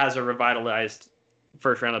just has a revitalized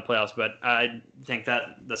first round of the playoffs. But I think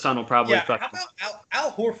that the Sun will probably fuck him.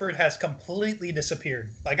 Al Horford has completely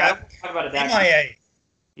disappeared. Like talk about it, MIA.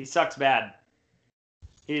 He sucks bad.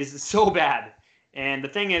 He's so bad. And the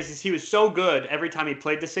thing is he was so good every time he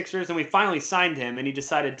played the Sixers, and we finally signed him, and he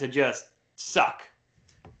decided to just suck.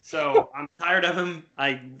 So I'm tired of him.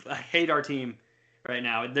 I hate our team right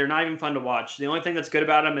now. They're not even fun to watch. The only thing that's good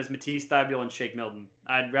about them is Matisse Thybulle and Shake Milton.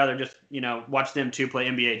 I'd rather just watch them two play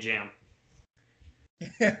NBA Jam.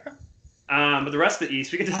 Yeah. But the rest of the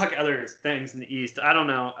East, we can talk other things in the East. I don't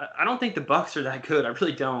know. I don't think the Bucks are that good. I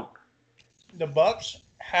really don't. The Bucks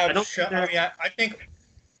have shown. I think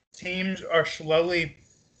teams are slowly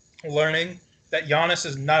learning that Giannis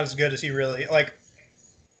is not as good as he really like.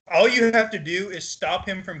 All you have to do is stop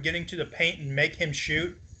him from getting to the paint and make him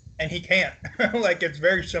shoot, and he can't. Like, it's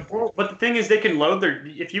very simple. Well, but the thing is, they can load their.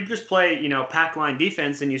 If you just play, pack line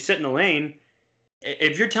defense and you sit in the lane,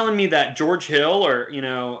 if you're telling me that George Hill or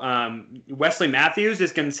Wesley Matthews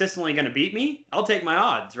is consistently going to beat me, I'll take my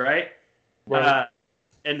odds, right? Right.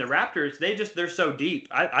 And the Raptors, they're so deep.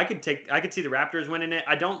 I could see the Raptors winning it.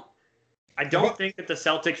 I don't think that the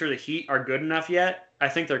Celtics or the Heat are good enough yet. I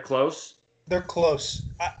think they're close. They're close.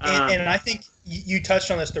 And I think you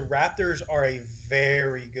touched on this. The Raptors are a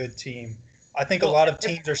very good team. I think a lot of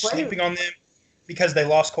teams are sleeping on them because they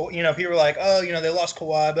lost Kawhi. People are like, they lost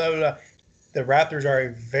Kawhi, blah, blah, blah. The Raptors are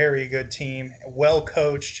a very good team, well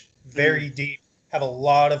coached, very deep, have a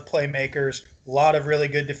lot of playmakers, a lot of really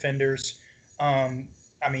good defenders. They're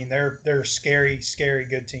a scary, scary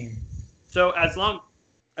good team. So as long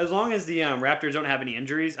as the Raptors don't have any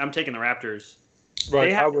injuries, I'm taking the Raptors.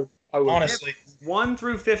 Right. I would. Honestly. 1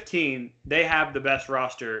 through 15, they have the best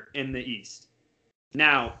roster in the East.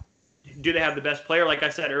 Now, do they have the best player? Like I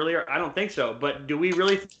said earlier, I don't think so. But do we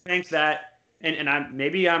really think that? And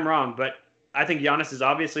maybe I'm wrong, but I think Giannis is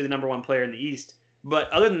obviously the number one player in the East. But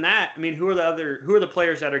other than that, who are the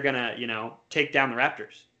players that are gonna take down the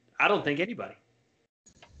Raptors? I don't think anybody.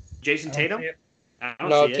 Jason Tatum? I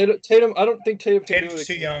don't see it. Tatum. I don't think Tatum can do it. Tatum's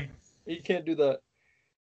too young. He can't do that.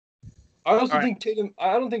 I also think Tatum.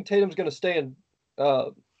 I don't think Tatum's going to stay in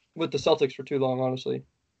with the Celtics for too long. Honestly,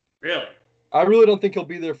 really, I really don't think he'll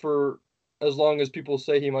be there for as long as people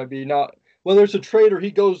say he might be. Not whether it's a trade or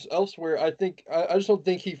he goes elsewhere. I just don't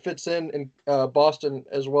think he fits in Boston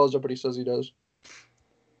as well as everybody says he does.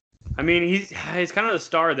 He's kind of the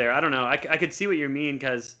star there. I don't know. I could see what you mean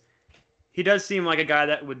because he does seem like a guy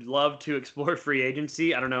that would love to explore free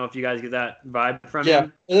agency. I don't know if you guys get that vibe from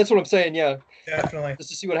him. Yeah, that's what I'm saying. Yeah, definitely.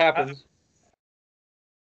 Just to see what happens.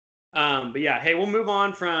 But yeah, hey, we'll move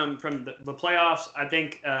on from the playoffs. I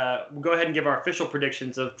think we'll go ahead and give our official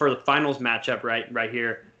predictions for the finals matchup right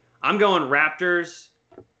here. I'm going Raptors,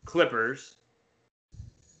 Clippers.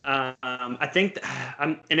 I think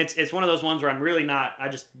and it's one of those ones where I'm really not. I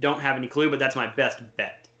just don't have any clue, but that's my best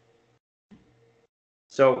bet.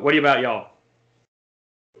 So, what about y'all?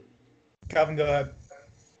 Calvin, go ahead.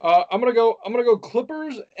 I'm gonna go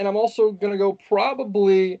Clippers, and I'm also gonna go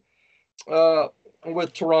probably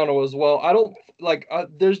with Toronto as well. I don't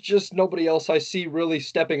there's just nobody else I see really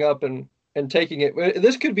stepping up and taking it.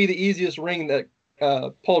 This could be the easiest ring that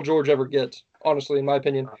Paul George ever gets, honestly, in my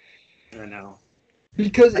opinion. I know.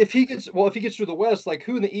 Because if he gets through the West,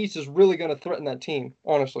 who in the East is really going to threaten that team?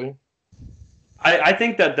 Honestly, I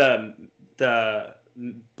think that the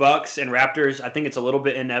Bucks and Raptors, I think it's a little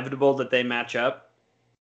bit inevitable that they match up,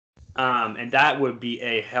 and that would be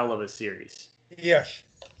a hell of a series. Yes.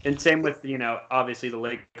 And same with obviously the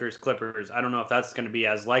Lakers Clippers. I don't know if that's going to be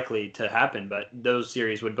as likely to happen, but those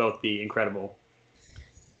series would both be incredible.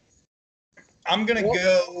 I'm going to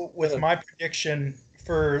go with my prediction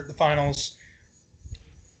for the finals.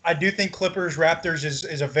 I do think Clippers Raptors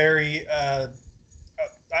is a very I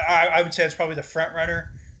would say it's probably the front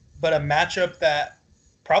runner, but a matchup that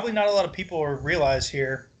probably not a lot of people realize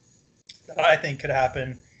here that I think could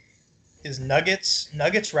happen is Nuggets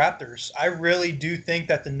Raptors. I really do think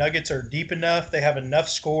that the Nuggets are deep enough. They have enough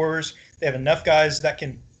scores. They have enough guys that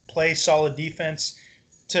can play solid defense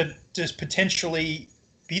to just potentially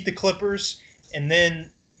beat the Clippers and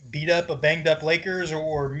then beat up a banged up Lakers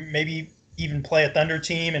or maybe even play a Thunder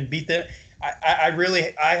team and beat them.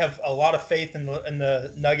 I have a lot of faith in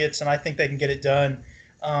the Nuggets, and I think they can get it done.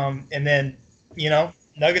 And then,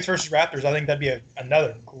 Nuggets versus Raptors, I think that'd be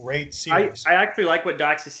another great series. I actually like what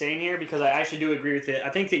Dax is saying here because I actually do agree with it. I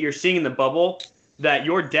think that you're seeing in the bubble that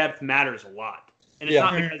your depth matters a lot. And it's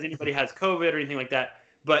not because anybody has COVID or anything like that,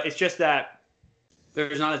 but it's just that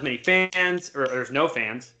there's not as many fans or there's no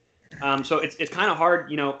fans. So it's kind of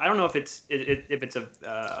hard. I don't know if it's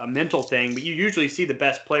a mental thing, but you usually see the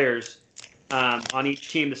best players on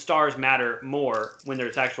each team. The stars matter more when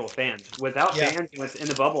there's actual fans. Without fans in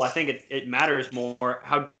the bubble, I think it matters more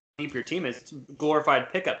how deep your team is. It's a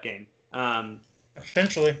glorified pickup game.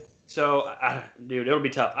 Essentially. So, dude, it'll be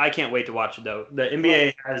tough. I can't wait to watch it, though. The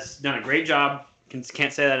NBA has done a great job.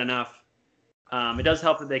 Can't say that enough. It does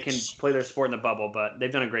help that they can play their sport in the bubble, but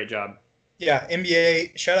they've done a great job. Yeah,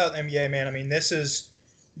 NBA. Shout out NBA, man. I mean, this is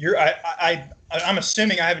I'm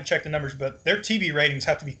assuming, I haven't checked the numbers, but their TV ratings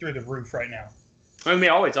have to be through the roof right now. I mean, they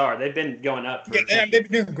always are. They've been going up. Yeah, they've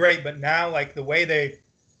been doing great, but now, like, the way they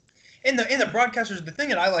in the broadcasters, the thing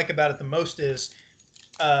that I like about it the most is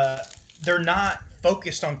they're not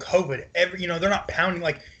focused on COVID. They're not pounding,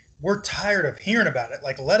 like, we're tired of hearing about it.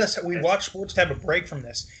 Like, we watch sports to have a break from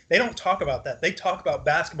this. They don't talk about that. They talk about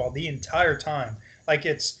basketball the entire time. Like,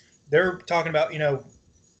 they're talking about,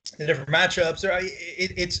 the different matchups.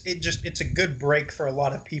 It's a good break for a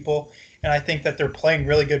lot of people. And I think that they're playing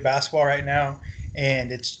really good basketball right now.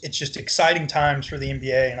 And it's just exciting times for the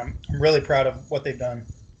NBA. And I'm really proud of what they've done.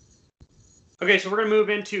 Okay, so we're going to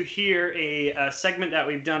move into here a segment that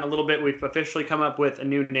we've done a little bit. We've officially come up with a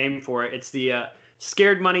new name for it. It's the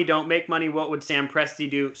Scared Money Don't Make Money. What would Sam Presti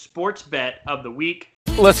do? Sports bet of the week.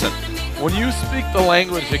 Listen, when you speak the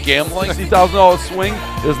language of gambling, $60,000 swing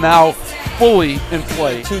is now fully in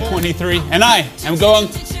play. 223, and I am going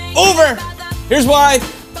over. Here's why.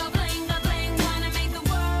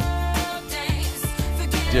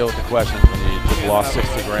 Deal with the questions when you just lost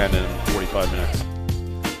 60 grand in 45 minutes.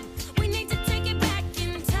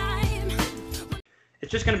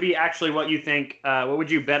 It's just going to be actually what you think. What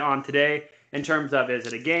would you bet on today in terms of, is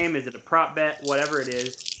it a game? Is it a prop bet? Whatever it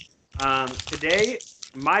is. Today,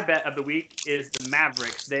 my bet of the week is the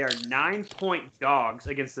Mavericks. They are 9-point dogs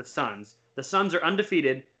against the Suns. The Suns are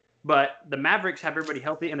undefeated, but the Mavericks have everybody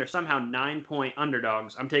healthy, and they're somehow 9-point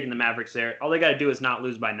underdogs. I'm taking the Mavericks there. All they got to do is not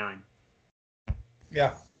lose by 9.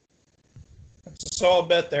 Yeah. That's a solid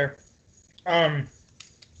bet there.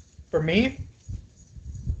 For me,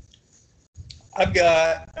 I've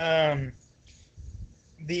got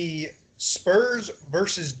the Spurs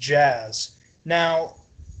versus Jazz. Now,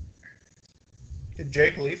 did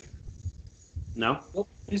Jake leave? No. Nope,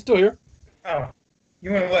 he's still here. Oh,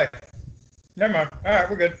 you went away. Never mind. All right,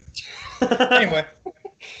 we're good. Anyway,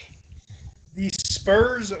 the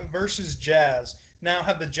Spurs versus Jazz. Now,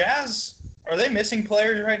 have the Jazz, are they missing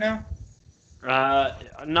players right now?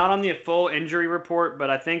 Not on the full injury report,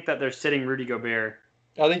 but I think that they're sitting Rudy Gobert.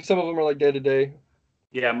 I think some of them are like day to day.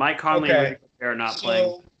 Yeah, Mike Conley and Rudy Gobert are not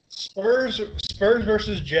playing. Spurs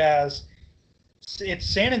versus Jazz. It's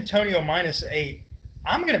San Antonio -8.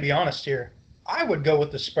 I'm going to be honest here. I would go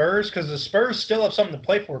with the Spurs because the Spurs still have something to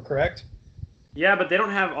play for, correct? Yeah, but they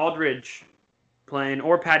don't have Aldridge playing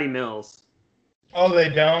or Patty Mills. Oh, they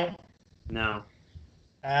don't? No.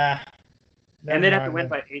 And they'd have to win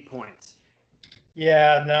by 8 points.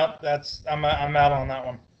 Yeah, no, I'm out on that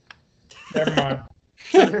one. Never mind.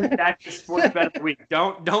 That's the sports bet of the week.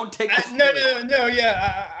 Don't take the No.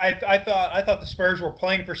 Yeah, I thought the Spurs were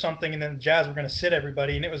playing for something, and then the Jazz were going to sit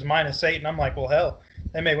everybody, and it was -8, and I'm like, well, hell,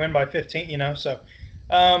 they may win by 15, So,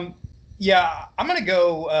 yeah, I'm going to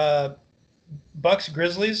go Bucks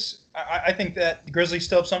Grizzlies. I think that the Grizzlies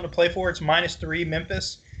still have something to play for. It's -3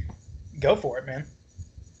 Memphis. Go for it, man.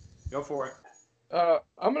 Go for it.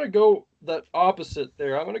 I'm gonna go that opposite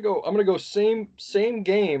there. I'm gonna go same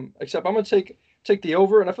game, except I'm gonna take the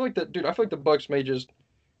over, and I feel like the Bucks may just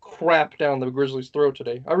crap down the Grizzlies' throat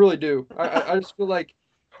today. I really do. I just feel like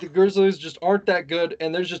the Grizzlies just aren't that good,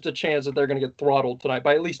 and there's just a chance that they're gonna get throttled tonight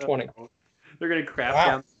by at least 20. They're gonna crap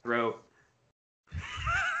down the throat.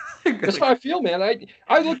 That's how I feel, man.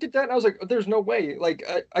 I looked at that and I was like, there's no way. Like,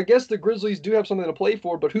 I guess the Grizzlies do have something to play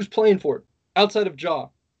for, but who's playing for it outside of Ja?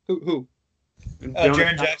 Who?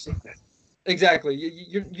 Jaren Jackson. Exactly.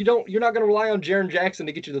 You're not going to rely on Jaren Jackson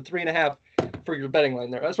to get you the 3.5 for your betting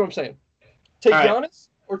line there. That's what I'm saying. Take Giannis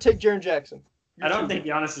or take Jaren Jackson. I don't think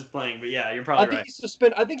Giannis is playing, but yeah, you're probably right.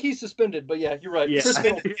 I think he's suspended, but yeah, you're right. Yeah.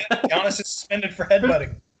 Giannis is suspended for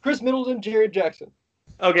headbutting. Chris Middleton, Jaren Jackson.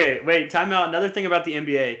 Okay, wait, time out. Another thing about the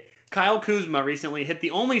NBA. Kyle Kuzma recently hit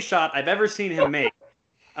the only shot I've ever seen him make.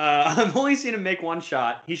 I've only seen him make one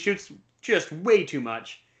shot. He shoots just way too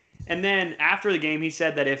much. And then after the game, he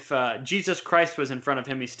said that if Jesus Christ was in front of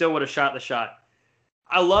him, he still would have shot the shot.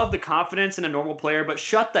 I love the confidence in a normal player, but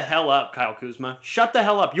shut the hell up, Kyle Kuzma. Shut the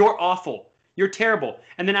hell up. You're awful. You're terrible.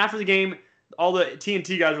 And then after the game, all the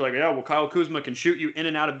TNT guys were like, yeah, well, Kyle Kuzma can shoot you in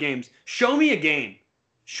and out of games. Show me a game.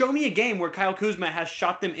 Show me a game where Kyle Kuzma has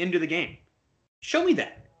shot them into the game. Show me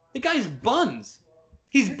that. The guy's buns.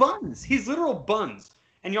 He's buns. He's literal buns.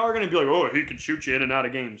 And y'all are going to be like, oh, he can shoot you in and out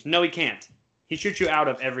of games. No, he can't. He shoots you out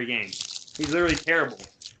of every game. He's literally terrible.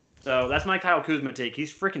 So that's my Kyle Kuzma take.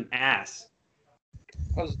 He's freaking ass.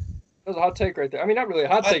 That was a hot take right there. I mean, not really a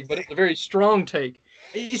hot take, but it's a very strong take.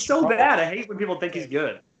 He's so bad. I hate when people think he's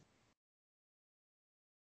good.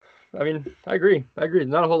 I mean, I agree.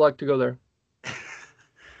 Not a whole lot to go there.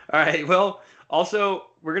 All right. Well, Also,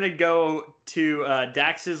 we're going to go to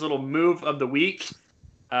Dax's little move of the week.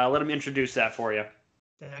 Let him introduce that for you.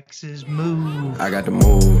 Dax's move. I got the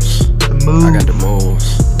moves. The move. I got the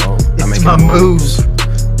moves. It's my move.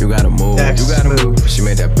 You gotta move. Dax's You gotta move. move. She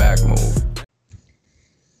made that back move.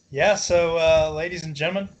 Yeah, so ladies and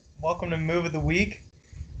gentlemen, welcome to Move of the Week.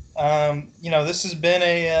 This has been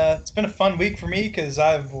it's been a fun week for me because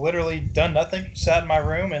I've literally done nothing, sat in my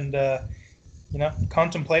room and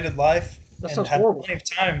contemplated life and had plenty of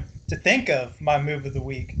time to think of my Move of the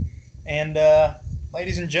Week. And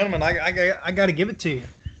ladies and gentlemen, I got to give it to you.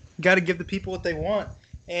 Got to give the people what they want.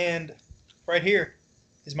 And right here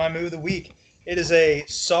is my Move of the Week. It is a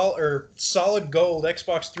solid gold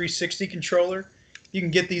Xbox 360 controller. You can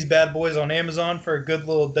get these bad boys on Amazon for a good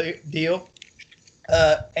little deal.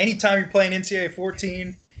 Anytime you're playing NCAA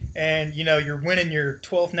 14 and you're winning your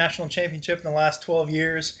 12th national championship in the last 12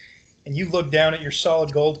 years, and you look down at your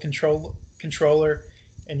solid gold controller,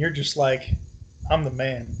 and you're just like, I'm the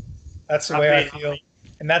man. That's the way I feel,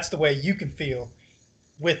 and that's the way you can feel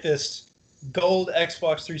with this gold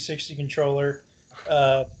Xbox 360 controller.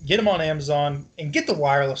 Get them on Amazon and get the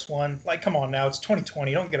wireless one. Like, come on now, it's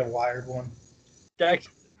 2020. Don't get a wired one.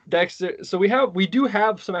 Dex, so we do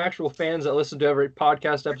have some actual fans that listen to every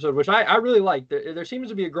podcast episode, which I really like. There seems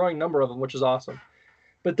to be a growing number of them, which is awesome.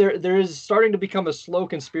 But there is starting to become a slow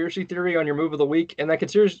conspiracy theory on your Move of the Week, and that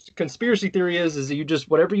conspiracy theory is that you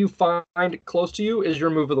just whatever you find close to you is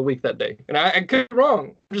your Move of the Week that day. And I could be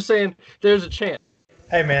wrong. I'm just saying there's a chance.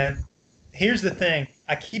 Hey man, here's the thing.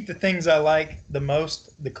 I keep the things I like the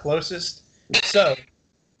most, the closest. So,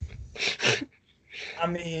 I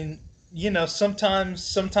mean,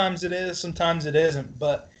 sometimes it is, sometimes it isn't.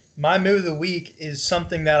 But my Move of the Week is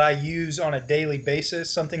something that I use on a daily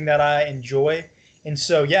basis, something that I enjoy. And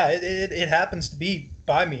so, yeah, it happens to be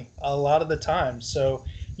by me a lot of the time. So,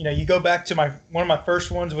 you go back to one of my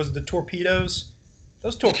first ones was the torpedoes.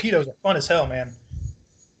 Those torpedoes are fun as hell, man.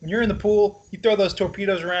 When you're in the pool, you throw those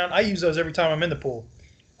torpedoes around. I use those every time I'm in the pool.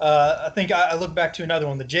 I think I look back to another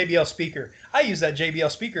one, the JBL speaker. I use that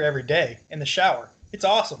JBL speaker every day in the shower. It's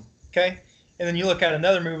awesome, okay? And then you look at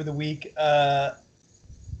another Move of the Week.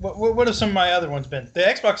 What have some of my other ones been? The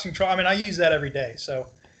Xbox controller, I mean, I use that every day.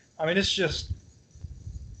 So, I mean, it's just –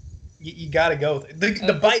 you got to go with it.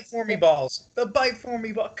 The bite for me balls. The bite for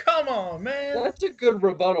me ball. Come on, man. That's a good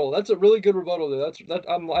rebuttal. That's a really good rebuttal there.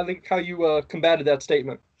 I think how you combated that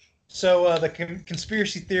statement. So the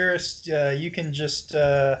conspiracy theorist, you can just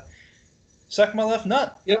suck my left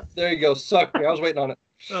nut. Yep, there you go. Suck me. I was waiting on it.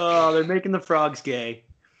 Oh, they're making the frogs gay.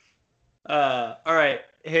 All right.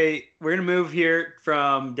 Hey, we're going to move here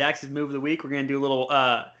from Dax's Move of the Week. We're going to do a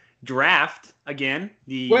little draft again.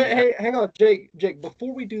 Wait, hey, hang on, Jake.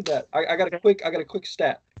 Before we do that, I got a quick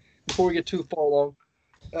stat before we get too far along.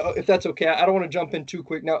 If that's okay, I don't want to jump in too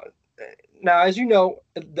quick. Now, as you know,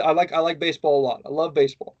 I like baseball a lot. I love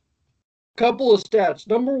baseball. Couple of stats.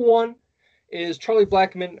 Number one is Charlie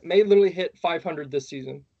Blackmon may literally hit 500 this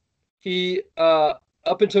season. He up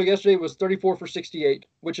until yesterday was 34 for 68,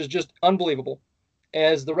 which is just unbelievable.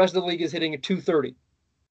 As the rest of the league is hitting a 230.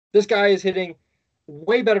 This guy is hitting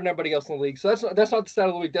way better than everybody else in the league. So that's not the stat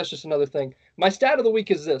of the week. That's just another thing. My stat of the week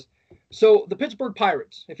is this. So the Pittsburgh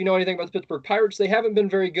Pirates, if you know anything about the Pittsburgh Pirates, they haven't been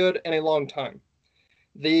very good in a long time.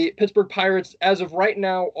 The Pittsburgh Pirates, as of right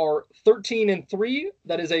now, are 13-3.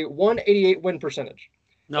 That is a 188 win percentage.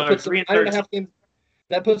 No, they're 3-13.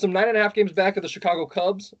 That puts them 9.5 games back of the Chicago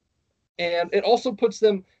Cubs. And it also puts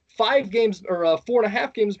them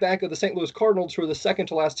 4.5 games back of the St. Louis Cardinals, who are the second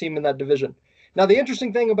to last team in that division. Now, the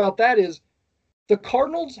interesting thing about that is the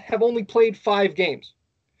Cardinals have only played 5 games.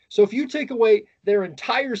 So if you take away their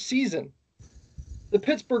entire season, the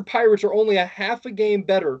Pittsburgh Pirates are only a half a game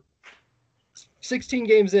better 16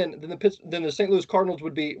 games in than the St. Louis Cardinals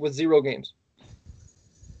would be with 0 games.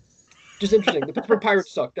 Just interesting. The Pittsburgh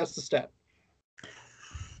Pirates suck. That's the stat.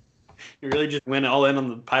 You really just went all in on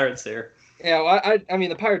the Pirates there. Yeah, I mean,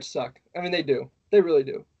 the Pirates suck. I mean, they do. They really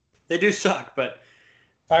do. They do suck, but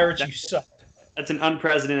Pirates, you suck. That's an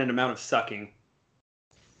unprecedented amount of sucking.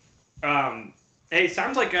 Hey,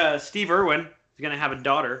 sounds like Steve Irwin is going to have a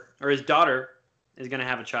daughter, or his daughter is going to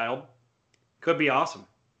have a child. Could be awesome.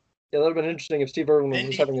 Yeah, that would have been interesting if Steve Irwin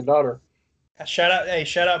was having a daughter. Shout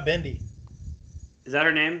out Bendy. Is that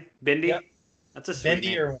her name? Bindi? Yep. That's a sweet Bendy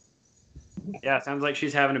name. Irwin. Yeah, it sounds like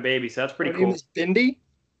she's having a baby, so that's pretty Her cool. name is Bindi?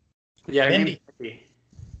 Yeah, her Bindi. name is Bindi.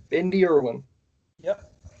 Bindi Irwin.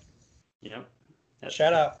 Yep. Yep.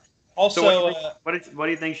 Shout out. Also, So what do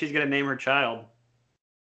you think she's going to name her child?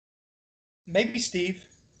 maybe Steve.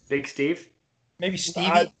 Big Steve? Maybe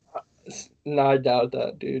Stevie. No, I doubt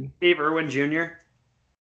that, dude. Steve Irwin Jr.?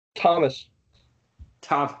 Thomas.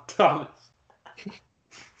 Thomas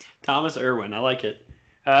Irwin. I like it.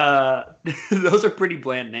 Those are pretty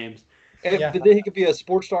bland names. And Yeah. then he could be a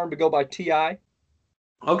sports star and go by T.I.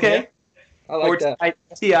 Okay. I like that.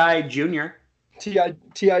 T.I. Junior.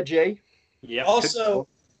 T.I.J. Yeah. Also,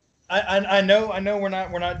 I know we're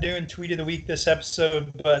not doing tweet of the week this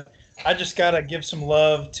episode, but I just gotta give some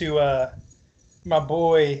love to my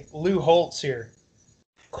boy Lou Holtz here.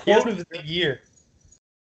 Quote of the year.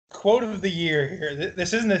 Quote of the year here.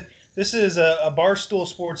 This is a Barstool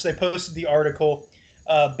Sports. They posted the article,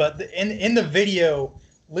 but in the video,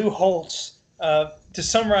 Lou Holtz, to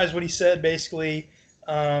summarize what he said, basically,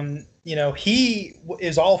 he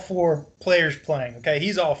is all for players playing. Okay,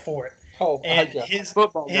 he's all for it. Oh, And yeah. his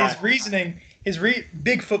guy. reasoning,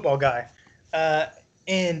 big football guy,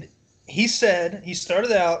 and he said he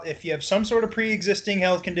started out, if you have some sort of pre-existing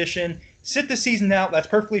health condition, sit the season out. That's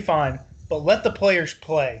perfectly fine, but let the players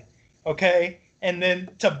play, okay? And then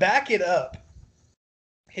to back it up,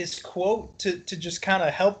 his quote to just kind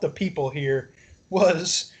of help the people here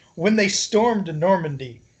was, when they stormed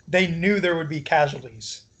Normandy, they knew there would be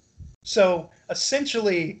casualties. So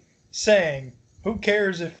essentially saying, who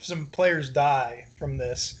cares if some players die from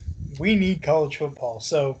this? We need college football.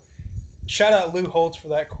 So shout out Lou Holtz for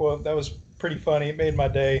that quote. That was pretty funny. It made my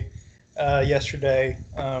day yesterday.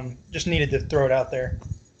 Just needed to throw it out there.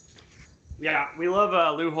 Yeah, we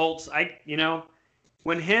love Lou Holtz.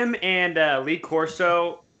 When him and Lee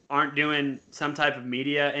Corso aren't doing some type of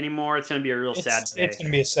media anymore, it's going to be a real sad day. It's going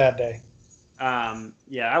to be a sad day.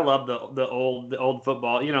 I love the old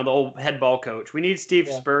football, the old head ball coach. We need Steve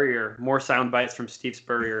Spurrier, more sound bites from Steve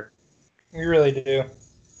Spurrier. We really do.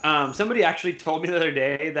 Somebody actually told me the other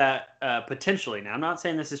day that potentially, now I'm not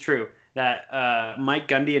saying this is true, that Mike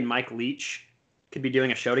Gundy and Mike Leach could be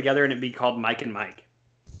doing a show together and it'd be called Mike and Mike.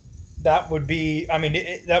 That would be,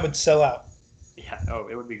 that would sell out. Yeah,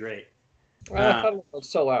 it would be great. I don't know if it'll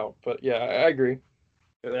sell out, but yeah, I agree.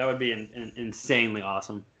 That would be insanely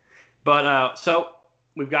awesome. But so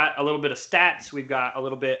we've got a little bit of stats. We've got a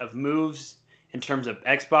little bit of moves in terms of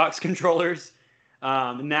Xbox controllers.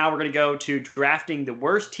 Now we're going to go to drafting the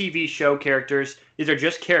worst TV show characters. These are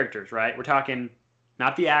just characters, right? We're talking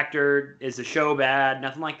not the actor. Is the show bad?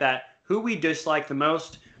 Nothing like that. Who we dislike the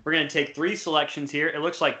most. We're going to take 3 selections here. It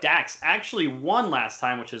looks like Dax actually won last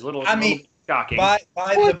time, which is a little shocking. By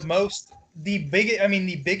the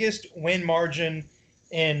biggest win margin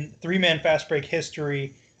in 3-man fast break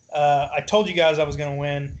history. I told you guys I was going to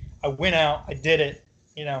win. I went out. I did it.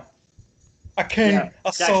 I came. Yeah. I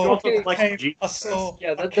saw. I saw.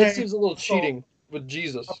 Yeah, that seems a little cheating with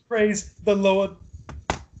Jesus. I praise the Lord.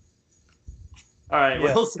 All right.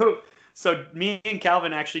 Yeah. Well, so me and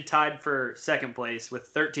Calvin actually tied for second place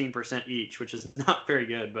with 13% each, which is not very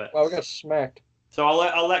good. But Wow, we got smacked. so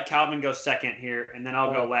I'll let Calvin go second here, and then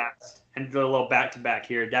I'll go last and do a little back to back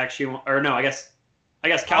here. Dax, I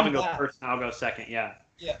guess Calvin goes first, and I'll go second. Yeah.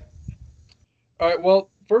 Yeah. All right, well,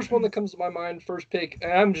 first one that comes to my mind, first pick,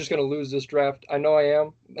 and I'm just going to lose this draft. I know I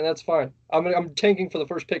am, and that's fine. I'm tanking for the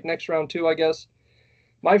first pick next round too, I guess.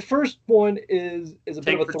 My first one is a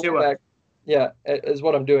bit of a throwback. Yeah, is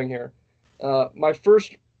what I'm doing here. My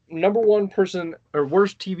first number one person or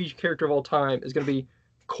worst TV character of all time is going to be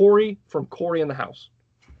Corey from Corey in the House.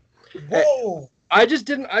 Whoa. I just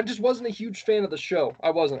wasn't a huge fan of the show. I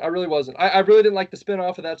really wasn't. I really didn't like the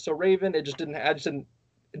spinoff of That's So Raven. I just didn't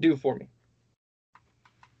do for me.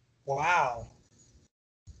 Wow.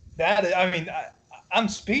 I'm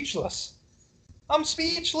speechless. I'm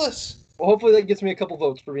speechless. Well, hopefully that gets me a couple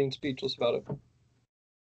votes for being speechless about it.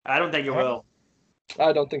 I don't think it will.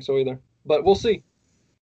 I don't think so either, but we'll see.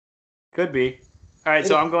 Could be. All right,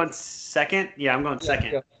 so I'm going second. Yeah, I'm going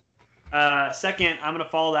second. Yeah. Second, I'm going to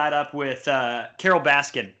follow that up with Carol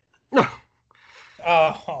Baskin.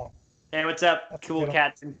 Oh. Hey, what's up, That's cool good.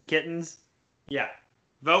 cats and kittens? Yeah.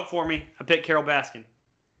 Vote for me. I picked Carol Baskin.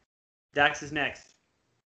 Dax is next.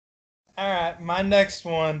 All right, my next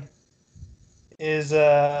one is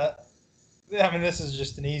this is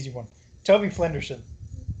just an easy one. Toby Flenderson.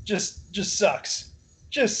 Just sucks.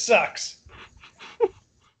 Just sucks.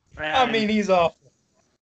 He's awful.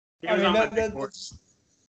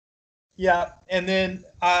 Yeah, and then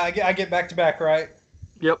I get back to back, right?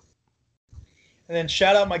 Yep. And then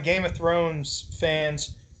shout out my Game of Thrones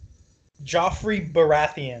fans, Joffrey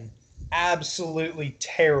Baratheon. Absolutely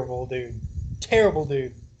terrible dude. Terrible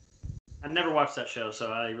dude. I never watched that show,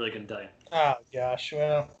 so I really couldn't tell you. Oh, gosh.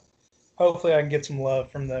 Well, hopefully I can get some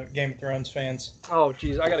love from the Game of Thrones fans. Oh,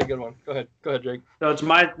 geez, I got a good one. Go ahead, Jake. So it's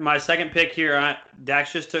my second pick here.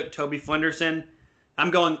 Dax just took Toby Flenderson.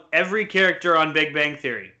 I'm going every character on Big Bang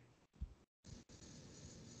Theory.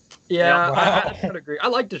 Yeah, Wow. I would agree. I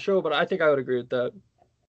like the show, but I think I would agree with that.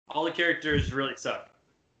 All the characters really suck.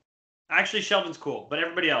 Actually, Sheldon's cool, but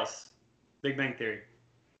everybody else, Big Bang Theory.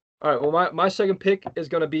 All right. Well, my second pick is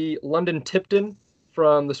going to be London Tipton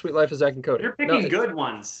from The Sweet Life of Zack and Cody. You're picking good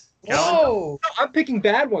ones. Whoa! No, I'm picking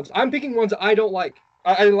bad ones. I'm picking ones I don't like.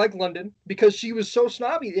 I like London because she was so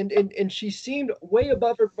snobby and she seemed way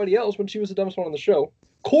above everybody else when she was the dumbest one on the show.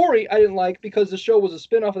 Corey, I didn't like because the show was a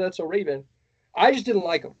spinoff of That's So Raven. I just didn't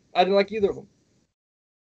like them. I didn't like either of them.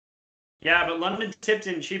 Yeah, but London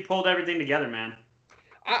Tipton, she pulled everything together, man.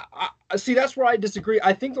 I see. That's where I disagree.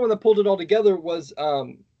 I think the one that pulled it all together was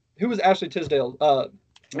who was Ashley Tisdale?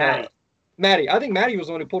 Maddie. Maddie. I think Maddie was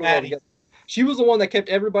the one who pulled it all together. She was the one that kept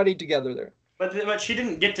everybody together there. But she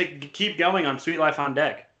didn't get to keep going on Sweet Life on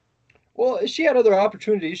Deck. Well, she had other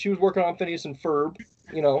opportunities. She was working on Phineas and Ferb,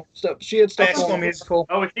 stuff. She had stuff. High School Musical.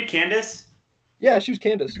 Oh, was she Candace? Yeah, she was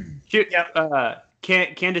Candace.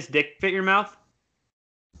 Candace Dick fit your mouth?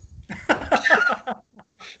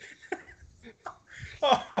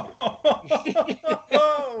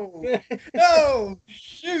 Oh,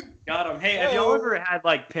 shoot! Got him. Hey, have y'all ever had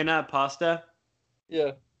like pinna pasta?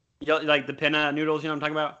 Yeah. Y'all like the pinna noodles? You know what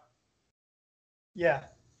I'm talking about? Yeah.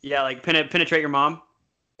 Yeah, like penetrate your mom.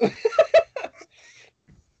 All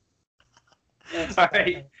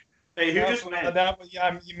right. Hey, who just went?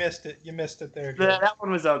 You missed it. You missed it there. That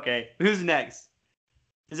one was okay. Who's next?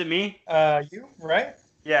 Is it me? You, right?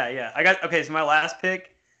 Yeah. Okay, so my last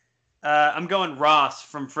pick, I'm going Ross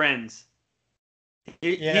from Friends.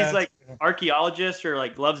 He's like archaeologist or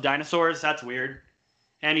like loves dinosaurs. That's weird.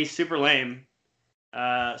 And he's super lame.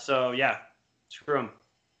 So yeah, screw him.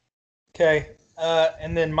 Okay.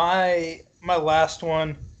 And then my last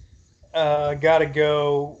one, gotta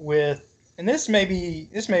go with, and this may be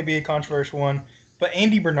a controversial one, but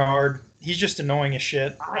Andy Bernard. He's just annoying as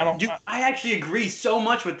shit. I actually agree so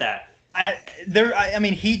much with that. I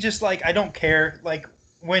mean, he just like, I don't care. Like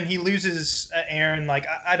when he loses Aaron, like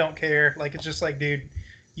I don't care. Like it's just like, dude,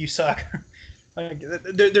 you suck. Like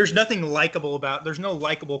there's nothing likable about. There's no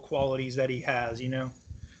likable qualities that he has,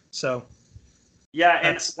 So. Yeah,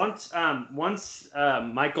 and once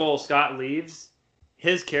Michael Scott leaves,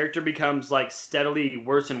 his character becomes like steadily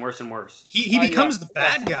worse and worse and worse. He becomes the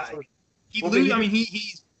bad guy. He's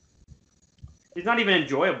not even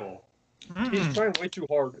enjoyable. He's trying way too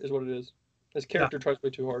hard, is what it is. His character tries way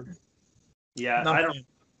too hard. Yeah,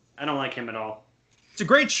 I don't like him at all. It's a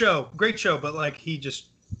great show, but like he just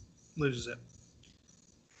loses it.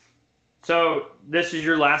 So this is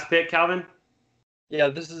your last pick, Calvin? Yeah,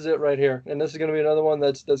 this is it right here, and this is going to be another one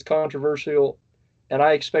that's controversial, and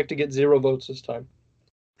I expect to get 0 votes this time.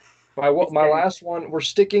 My last one, we're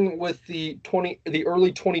sticking with the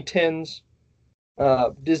early 2010s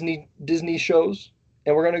Disney shows,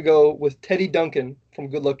 and we're going to go with Teddy Duncan from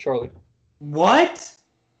Good Luck Charlie. What?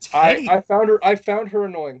 I found her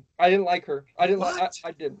annoying. I didn't like her. I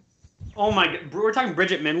didn't. Oh my god, we're talking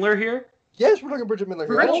Bridget Mendler here? Yes, we're talking Bridget Mendler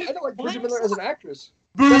here. I don't like Bridget Mendler as an actress.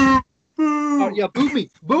 Boo! Yeah, boo me.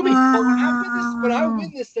 But when I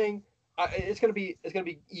win this thing, it's gonna be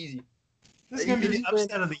easy. This is gonna be the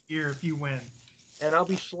upset of the year if you win. And I'll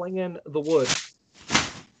be slinging the wood.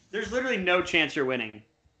 There's literally no chance you're winning.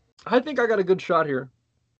 I think I got a good shot here.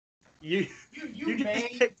 You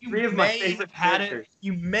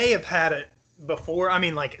may have had it before. I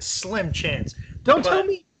mean, like slim chance. Don't tell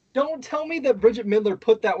me that Bridget Mendler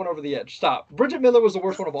put that one over the edge. Stop. Bridget Mendler was the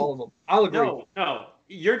worst one of all of them. I'll agree. No.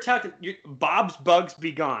 You're talking. Bob's Bugs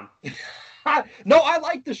Be Gone. No, I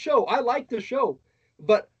like the show.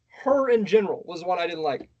 But her in general was the one I didn't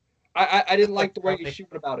like. I didn't like the way she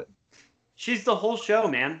went about it. She's the whole show,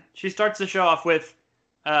 man. She starts the show off with,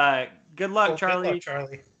 "Good luck, Charlie." Good luck,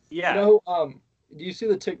 Charlie. Yeah. Do you see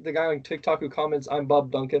the guy on TikTok who comments, "I'm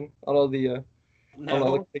Bob Duncan" on all the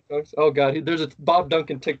No. TikToks? Oh god, there's a Bob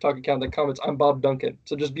Duncan TikTok account that comments, "I'm Bob Duncan."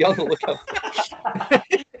 So just be on the lookout.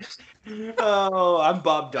 Oh, I'm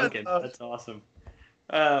Bob Duncan. That's awesome.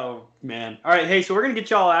 Oh man. All right, hey, so we're gonna get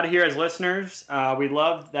y'all out of here as listeners. We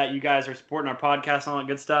love that you guys are supporting our podcast and all that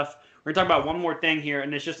good stuff. We're gonna talk about one more thing here,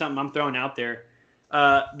 and it's just something I'm throwing out there.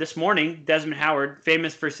 This morning, Desmond Howard,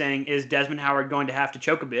 famous for saying, "Is Desmond Howard going to have to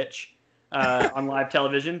choke a bitch?" On live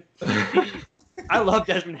television. I love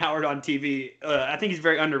Desmond Howard on TV. I think he's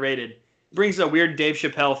very underrated. Brings a weird Dave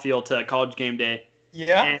Chappelle feel to College Game Day.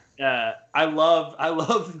 Yeah. And I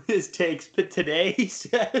love his takes. But today he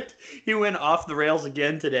said he went off the rails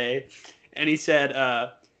again today, and he said,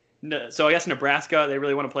 so I guess Nebraska, they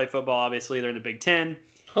really want to play football. Obviously, they're in the Big Ten.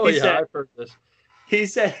 I've heard this. He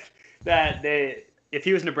said that if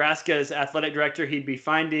he was Nebraska's athletic director, he'd be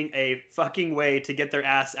finding a fucking way to get their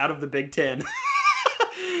ass out of the Big Ten.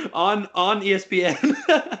 on ESPN.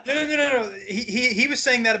 No. He was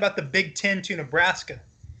saying that about the Big Ten to Nebraska.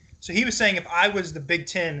 So he was saying if I was the Big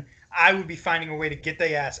Ten, I would be finding a way to get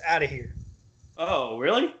their ass out of here. Oh,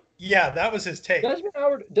 really? Yeah, that was his take.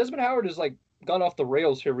 Desmond Howard has like gone off the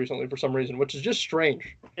rails here recently for some reason, which is just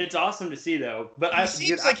strange. It's awesome to see though. But He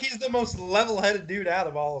seems like he's the most level-headed dude out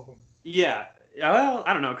of all of them. Yeah. Well,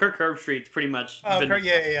 I don't know. Kirk Herbstreit's pretty much. Oh,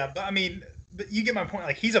 yeah. But I mean, but you get my point.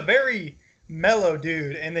 Like, he's a very mellow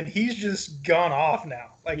dude, and then he's just gone off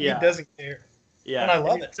now. Like, he doesn't care. Yeah. And I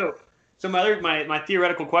love it. So my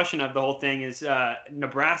theoretical question of the whole thing is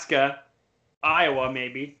Nebraska, Iowa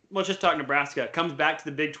maybe. Let's just talk Nebraska. Comes back to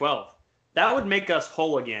the Big 12. That would make us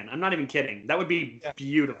whole again. I'm not even kidding. That would be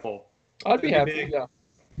beautiful. I'd be happy. Yeah.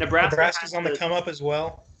 Nebraska's on the come up as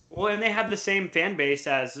well. Well, and they have the same fan base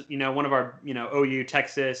as, one of our, OU,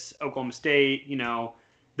 Texas, Oklahoma State,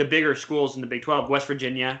 the bigger schools in the Big 12, West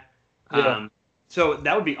Virginia. Yeah. So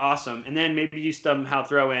that would be awesome. And then maybe you somehow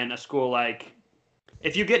throw in a school like,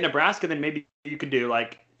 if you get Nebraska, then maybe you could do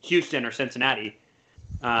like Houston or Cincinnati.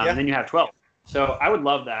 And then you have 12. So I would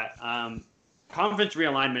love that. Conference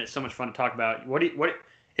realignment is so much fun to talk about. What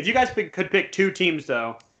if you guys could pick two teams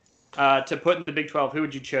though to put in the Big 12? Who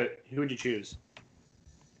would you choose?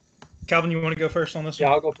 Calvin, you want to go first on this one?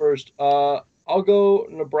 Yeah, I'll go first. I'll go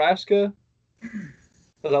Nebraska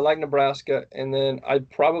because I like Nebraska, and then I'd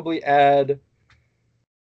probably add.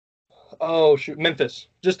 Oh shoot, Memphis.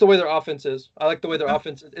 Just the way their offense is. I like the way their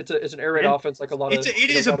offense. It's an air raid offense, like a lot of. It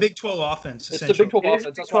is a Big 12 offense. It's a Big 12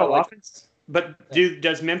 offense. That's why I like it. But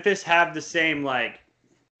does Memphis have the same like?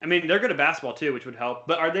 I mean, they're good at basketball too, which would help.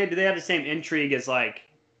 But do they have the same intrigue as like,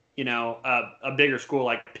 a bigger school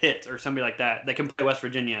like Pitt or somebody like that that can play West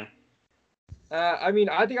Virginia? I mean,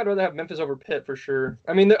 I think I'd rather have Memphis over Pitt for sure.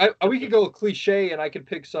 I mean, we could go cliche, and I could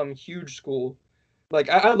pick some huge school. Like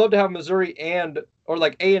I'd love to have Missouri or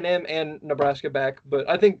like A&M and Nebraska back, but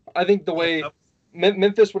I think the way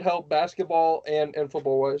Memphis would help basketball and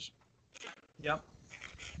football wise. Yep.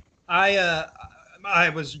 I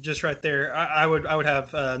was just right there. I would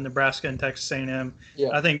have Nebraska and Texas A&M.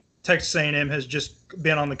 Yeah. I think Texas A&M has just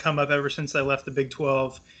been on the come up ever since they left the Big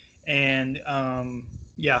 12, and they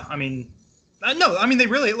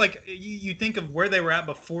really like. You think of where they were at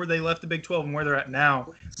before they left the Big 12 and where they're at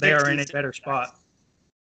now. They are in a better spot.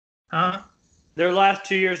 Huh? Their last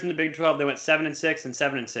 2 years in the Big 12, they went 7-6 and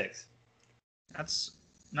 7-6. That's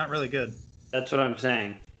not really good. That's what I'm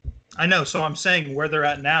saying. I know. So I'm saying where they're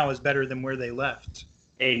at now is better than where they left.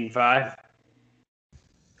 8-5.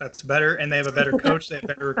 That's better, and they have a better coach. They have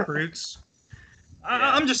better recruits.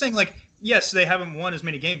 I'm just saying, like, yes, they haven't won as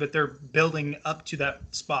many games, but they're building up to that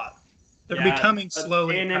spot. They're becoming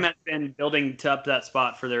slowly. A&M has been building up to that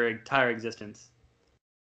spot for their entire existence.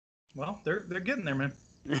 Well, they're getting there, man.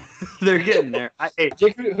 They're getting there. And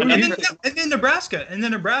then Nebraska. And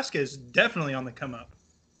then Nebraska is definitely on the come up.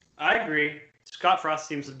 I agree. Scott Frost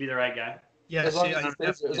seems to be the right guy. Yeah, as long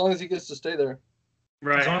as he gets to stay there.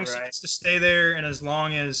 Right. As long as he gets to stay there, and as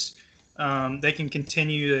long as they can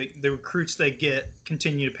continue the recruits they get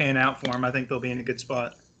continue to pan out for him, I think they'll be in a good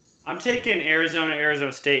spot. I'm taking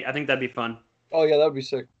Arizona State. I think that'd be fun. Oh yeah, that'd be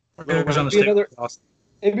sick. Arizona State.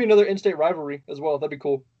 It'd be another in-state rivalry as well. That'd be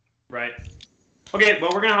cool. Right. Okay,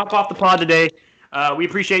 well, we're going to hop off the pod today. We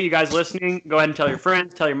appreciate you guys listening. Go ahead and tell your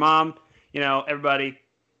friends, tell your mom, everybody.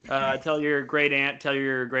 Tell your great aunt, tell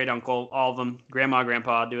your great uncle, all of them, grandma,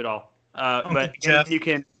 grandpa, do it all. But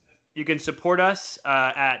again, you can support us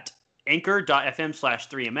at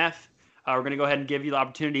anchor.fm/3mf. We're going to go ahead and give you the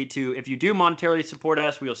opportunity to, if you do monetarily support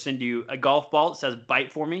us, we'll send you a golf ball that says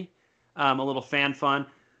 "Bite for me," a little fan fun.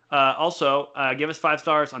 Also, give us 5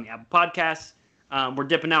 stars on the Apple Podcasts. We're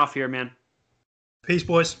dipping off here, man. Peace,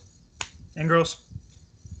 boys and girls.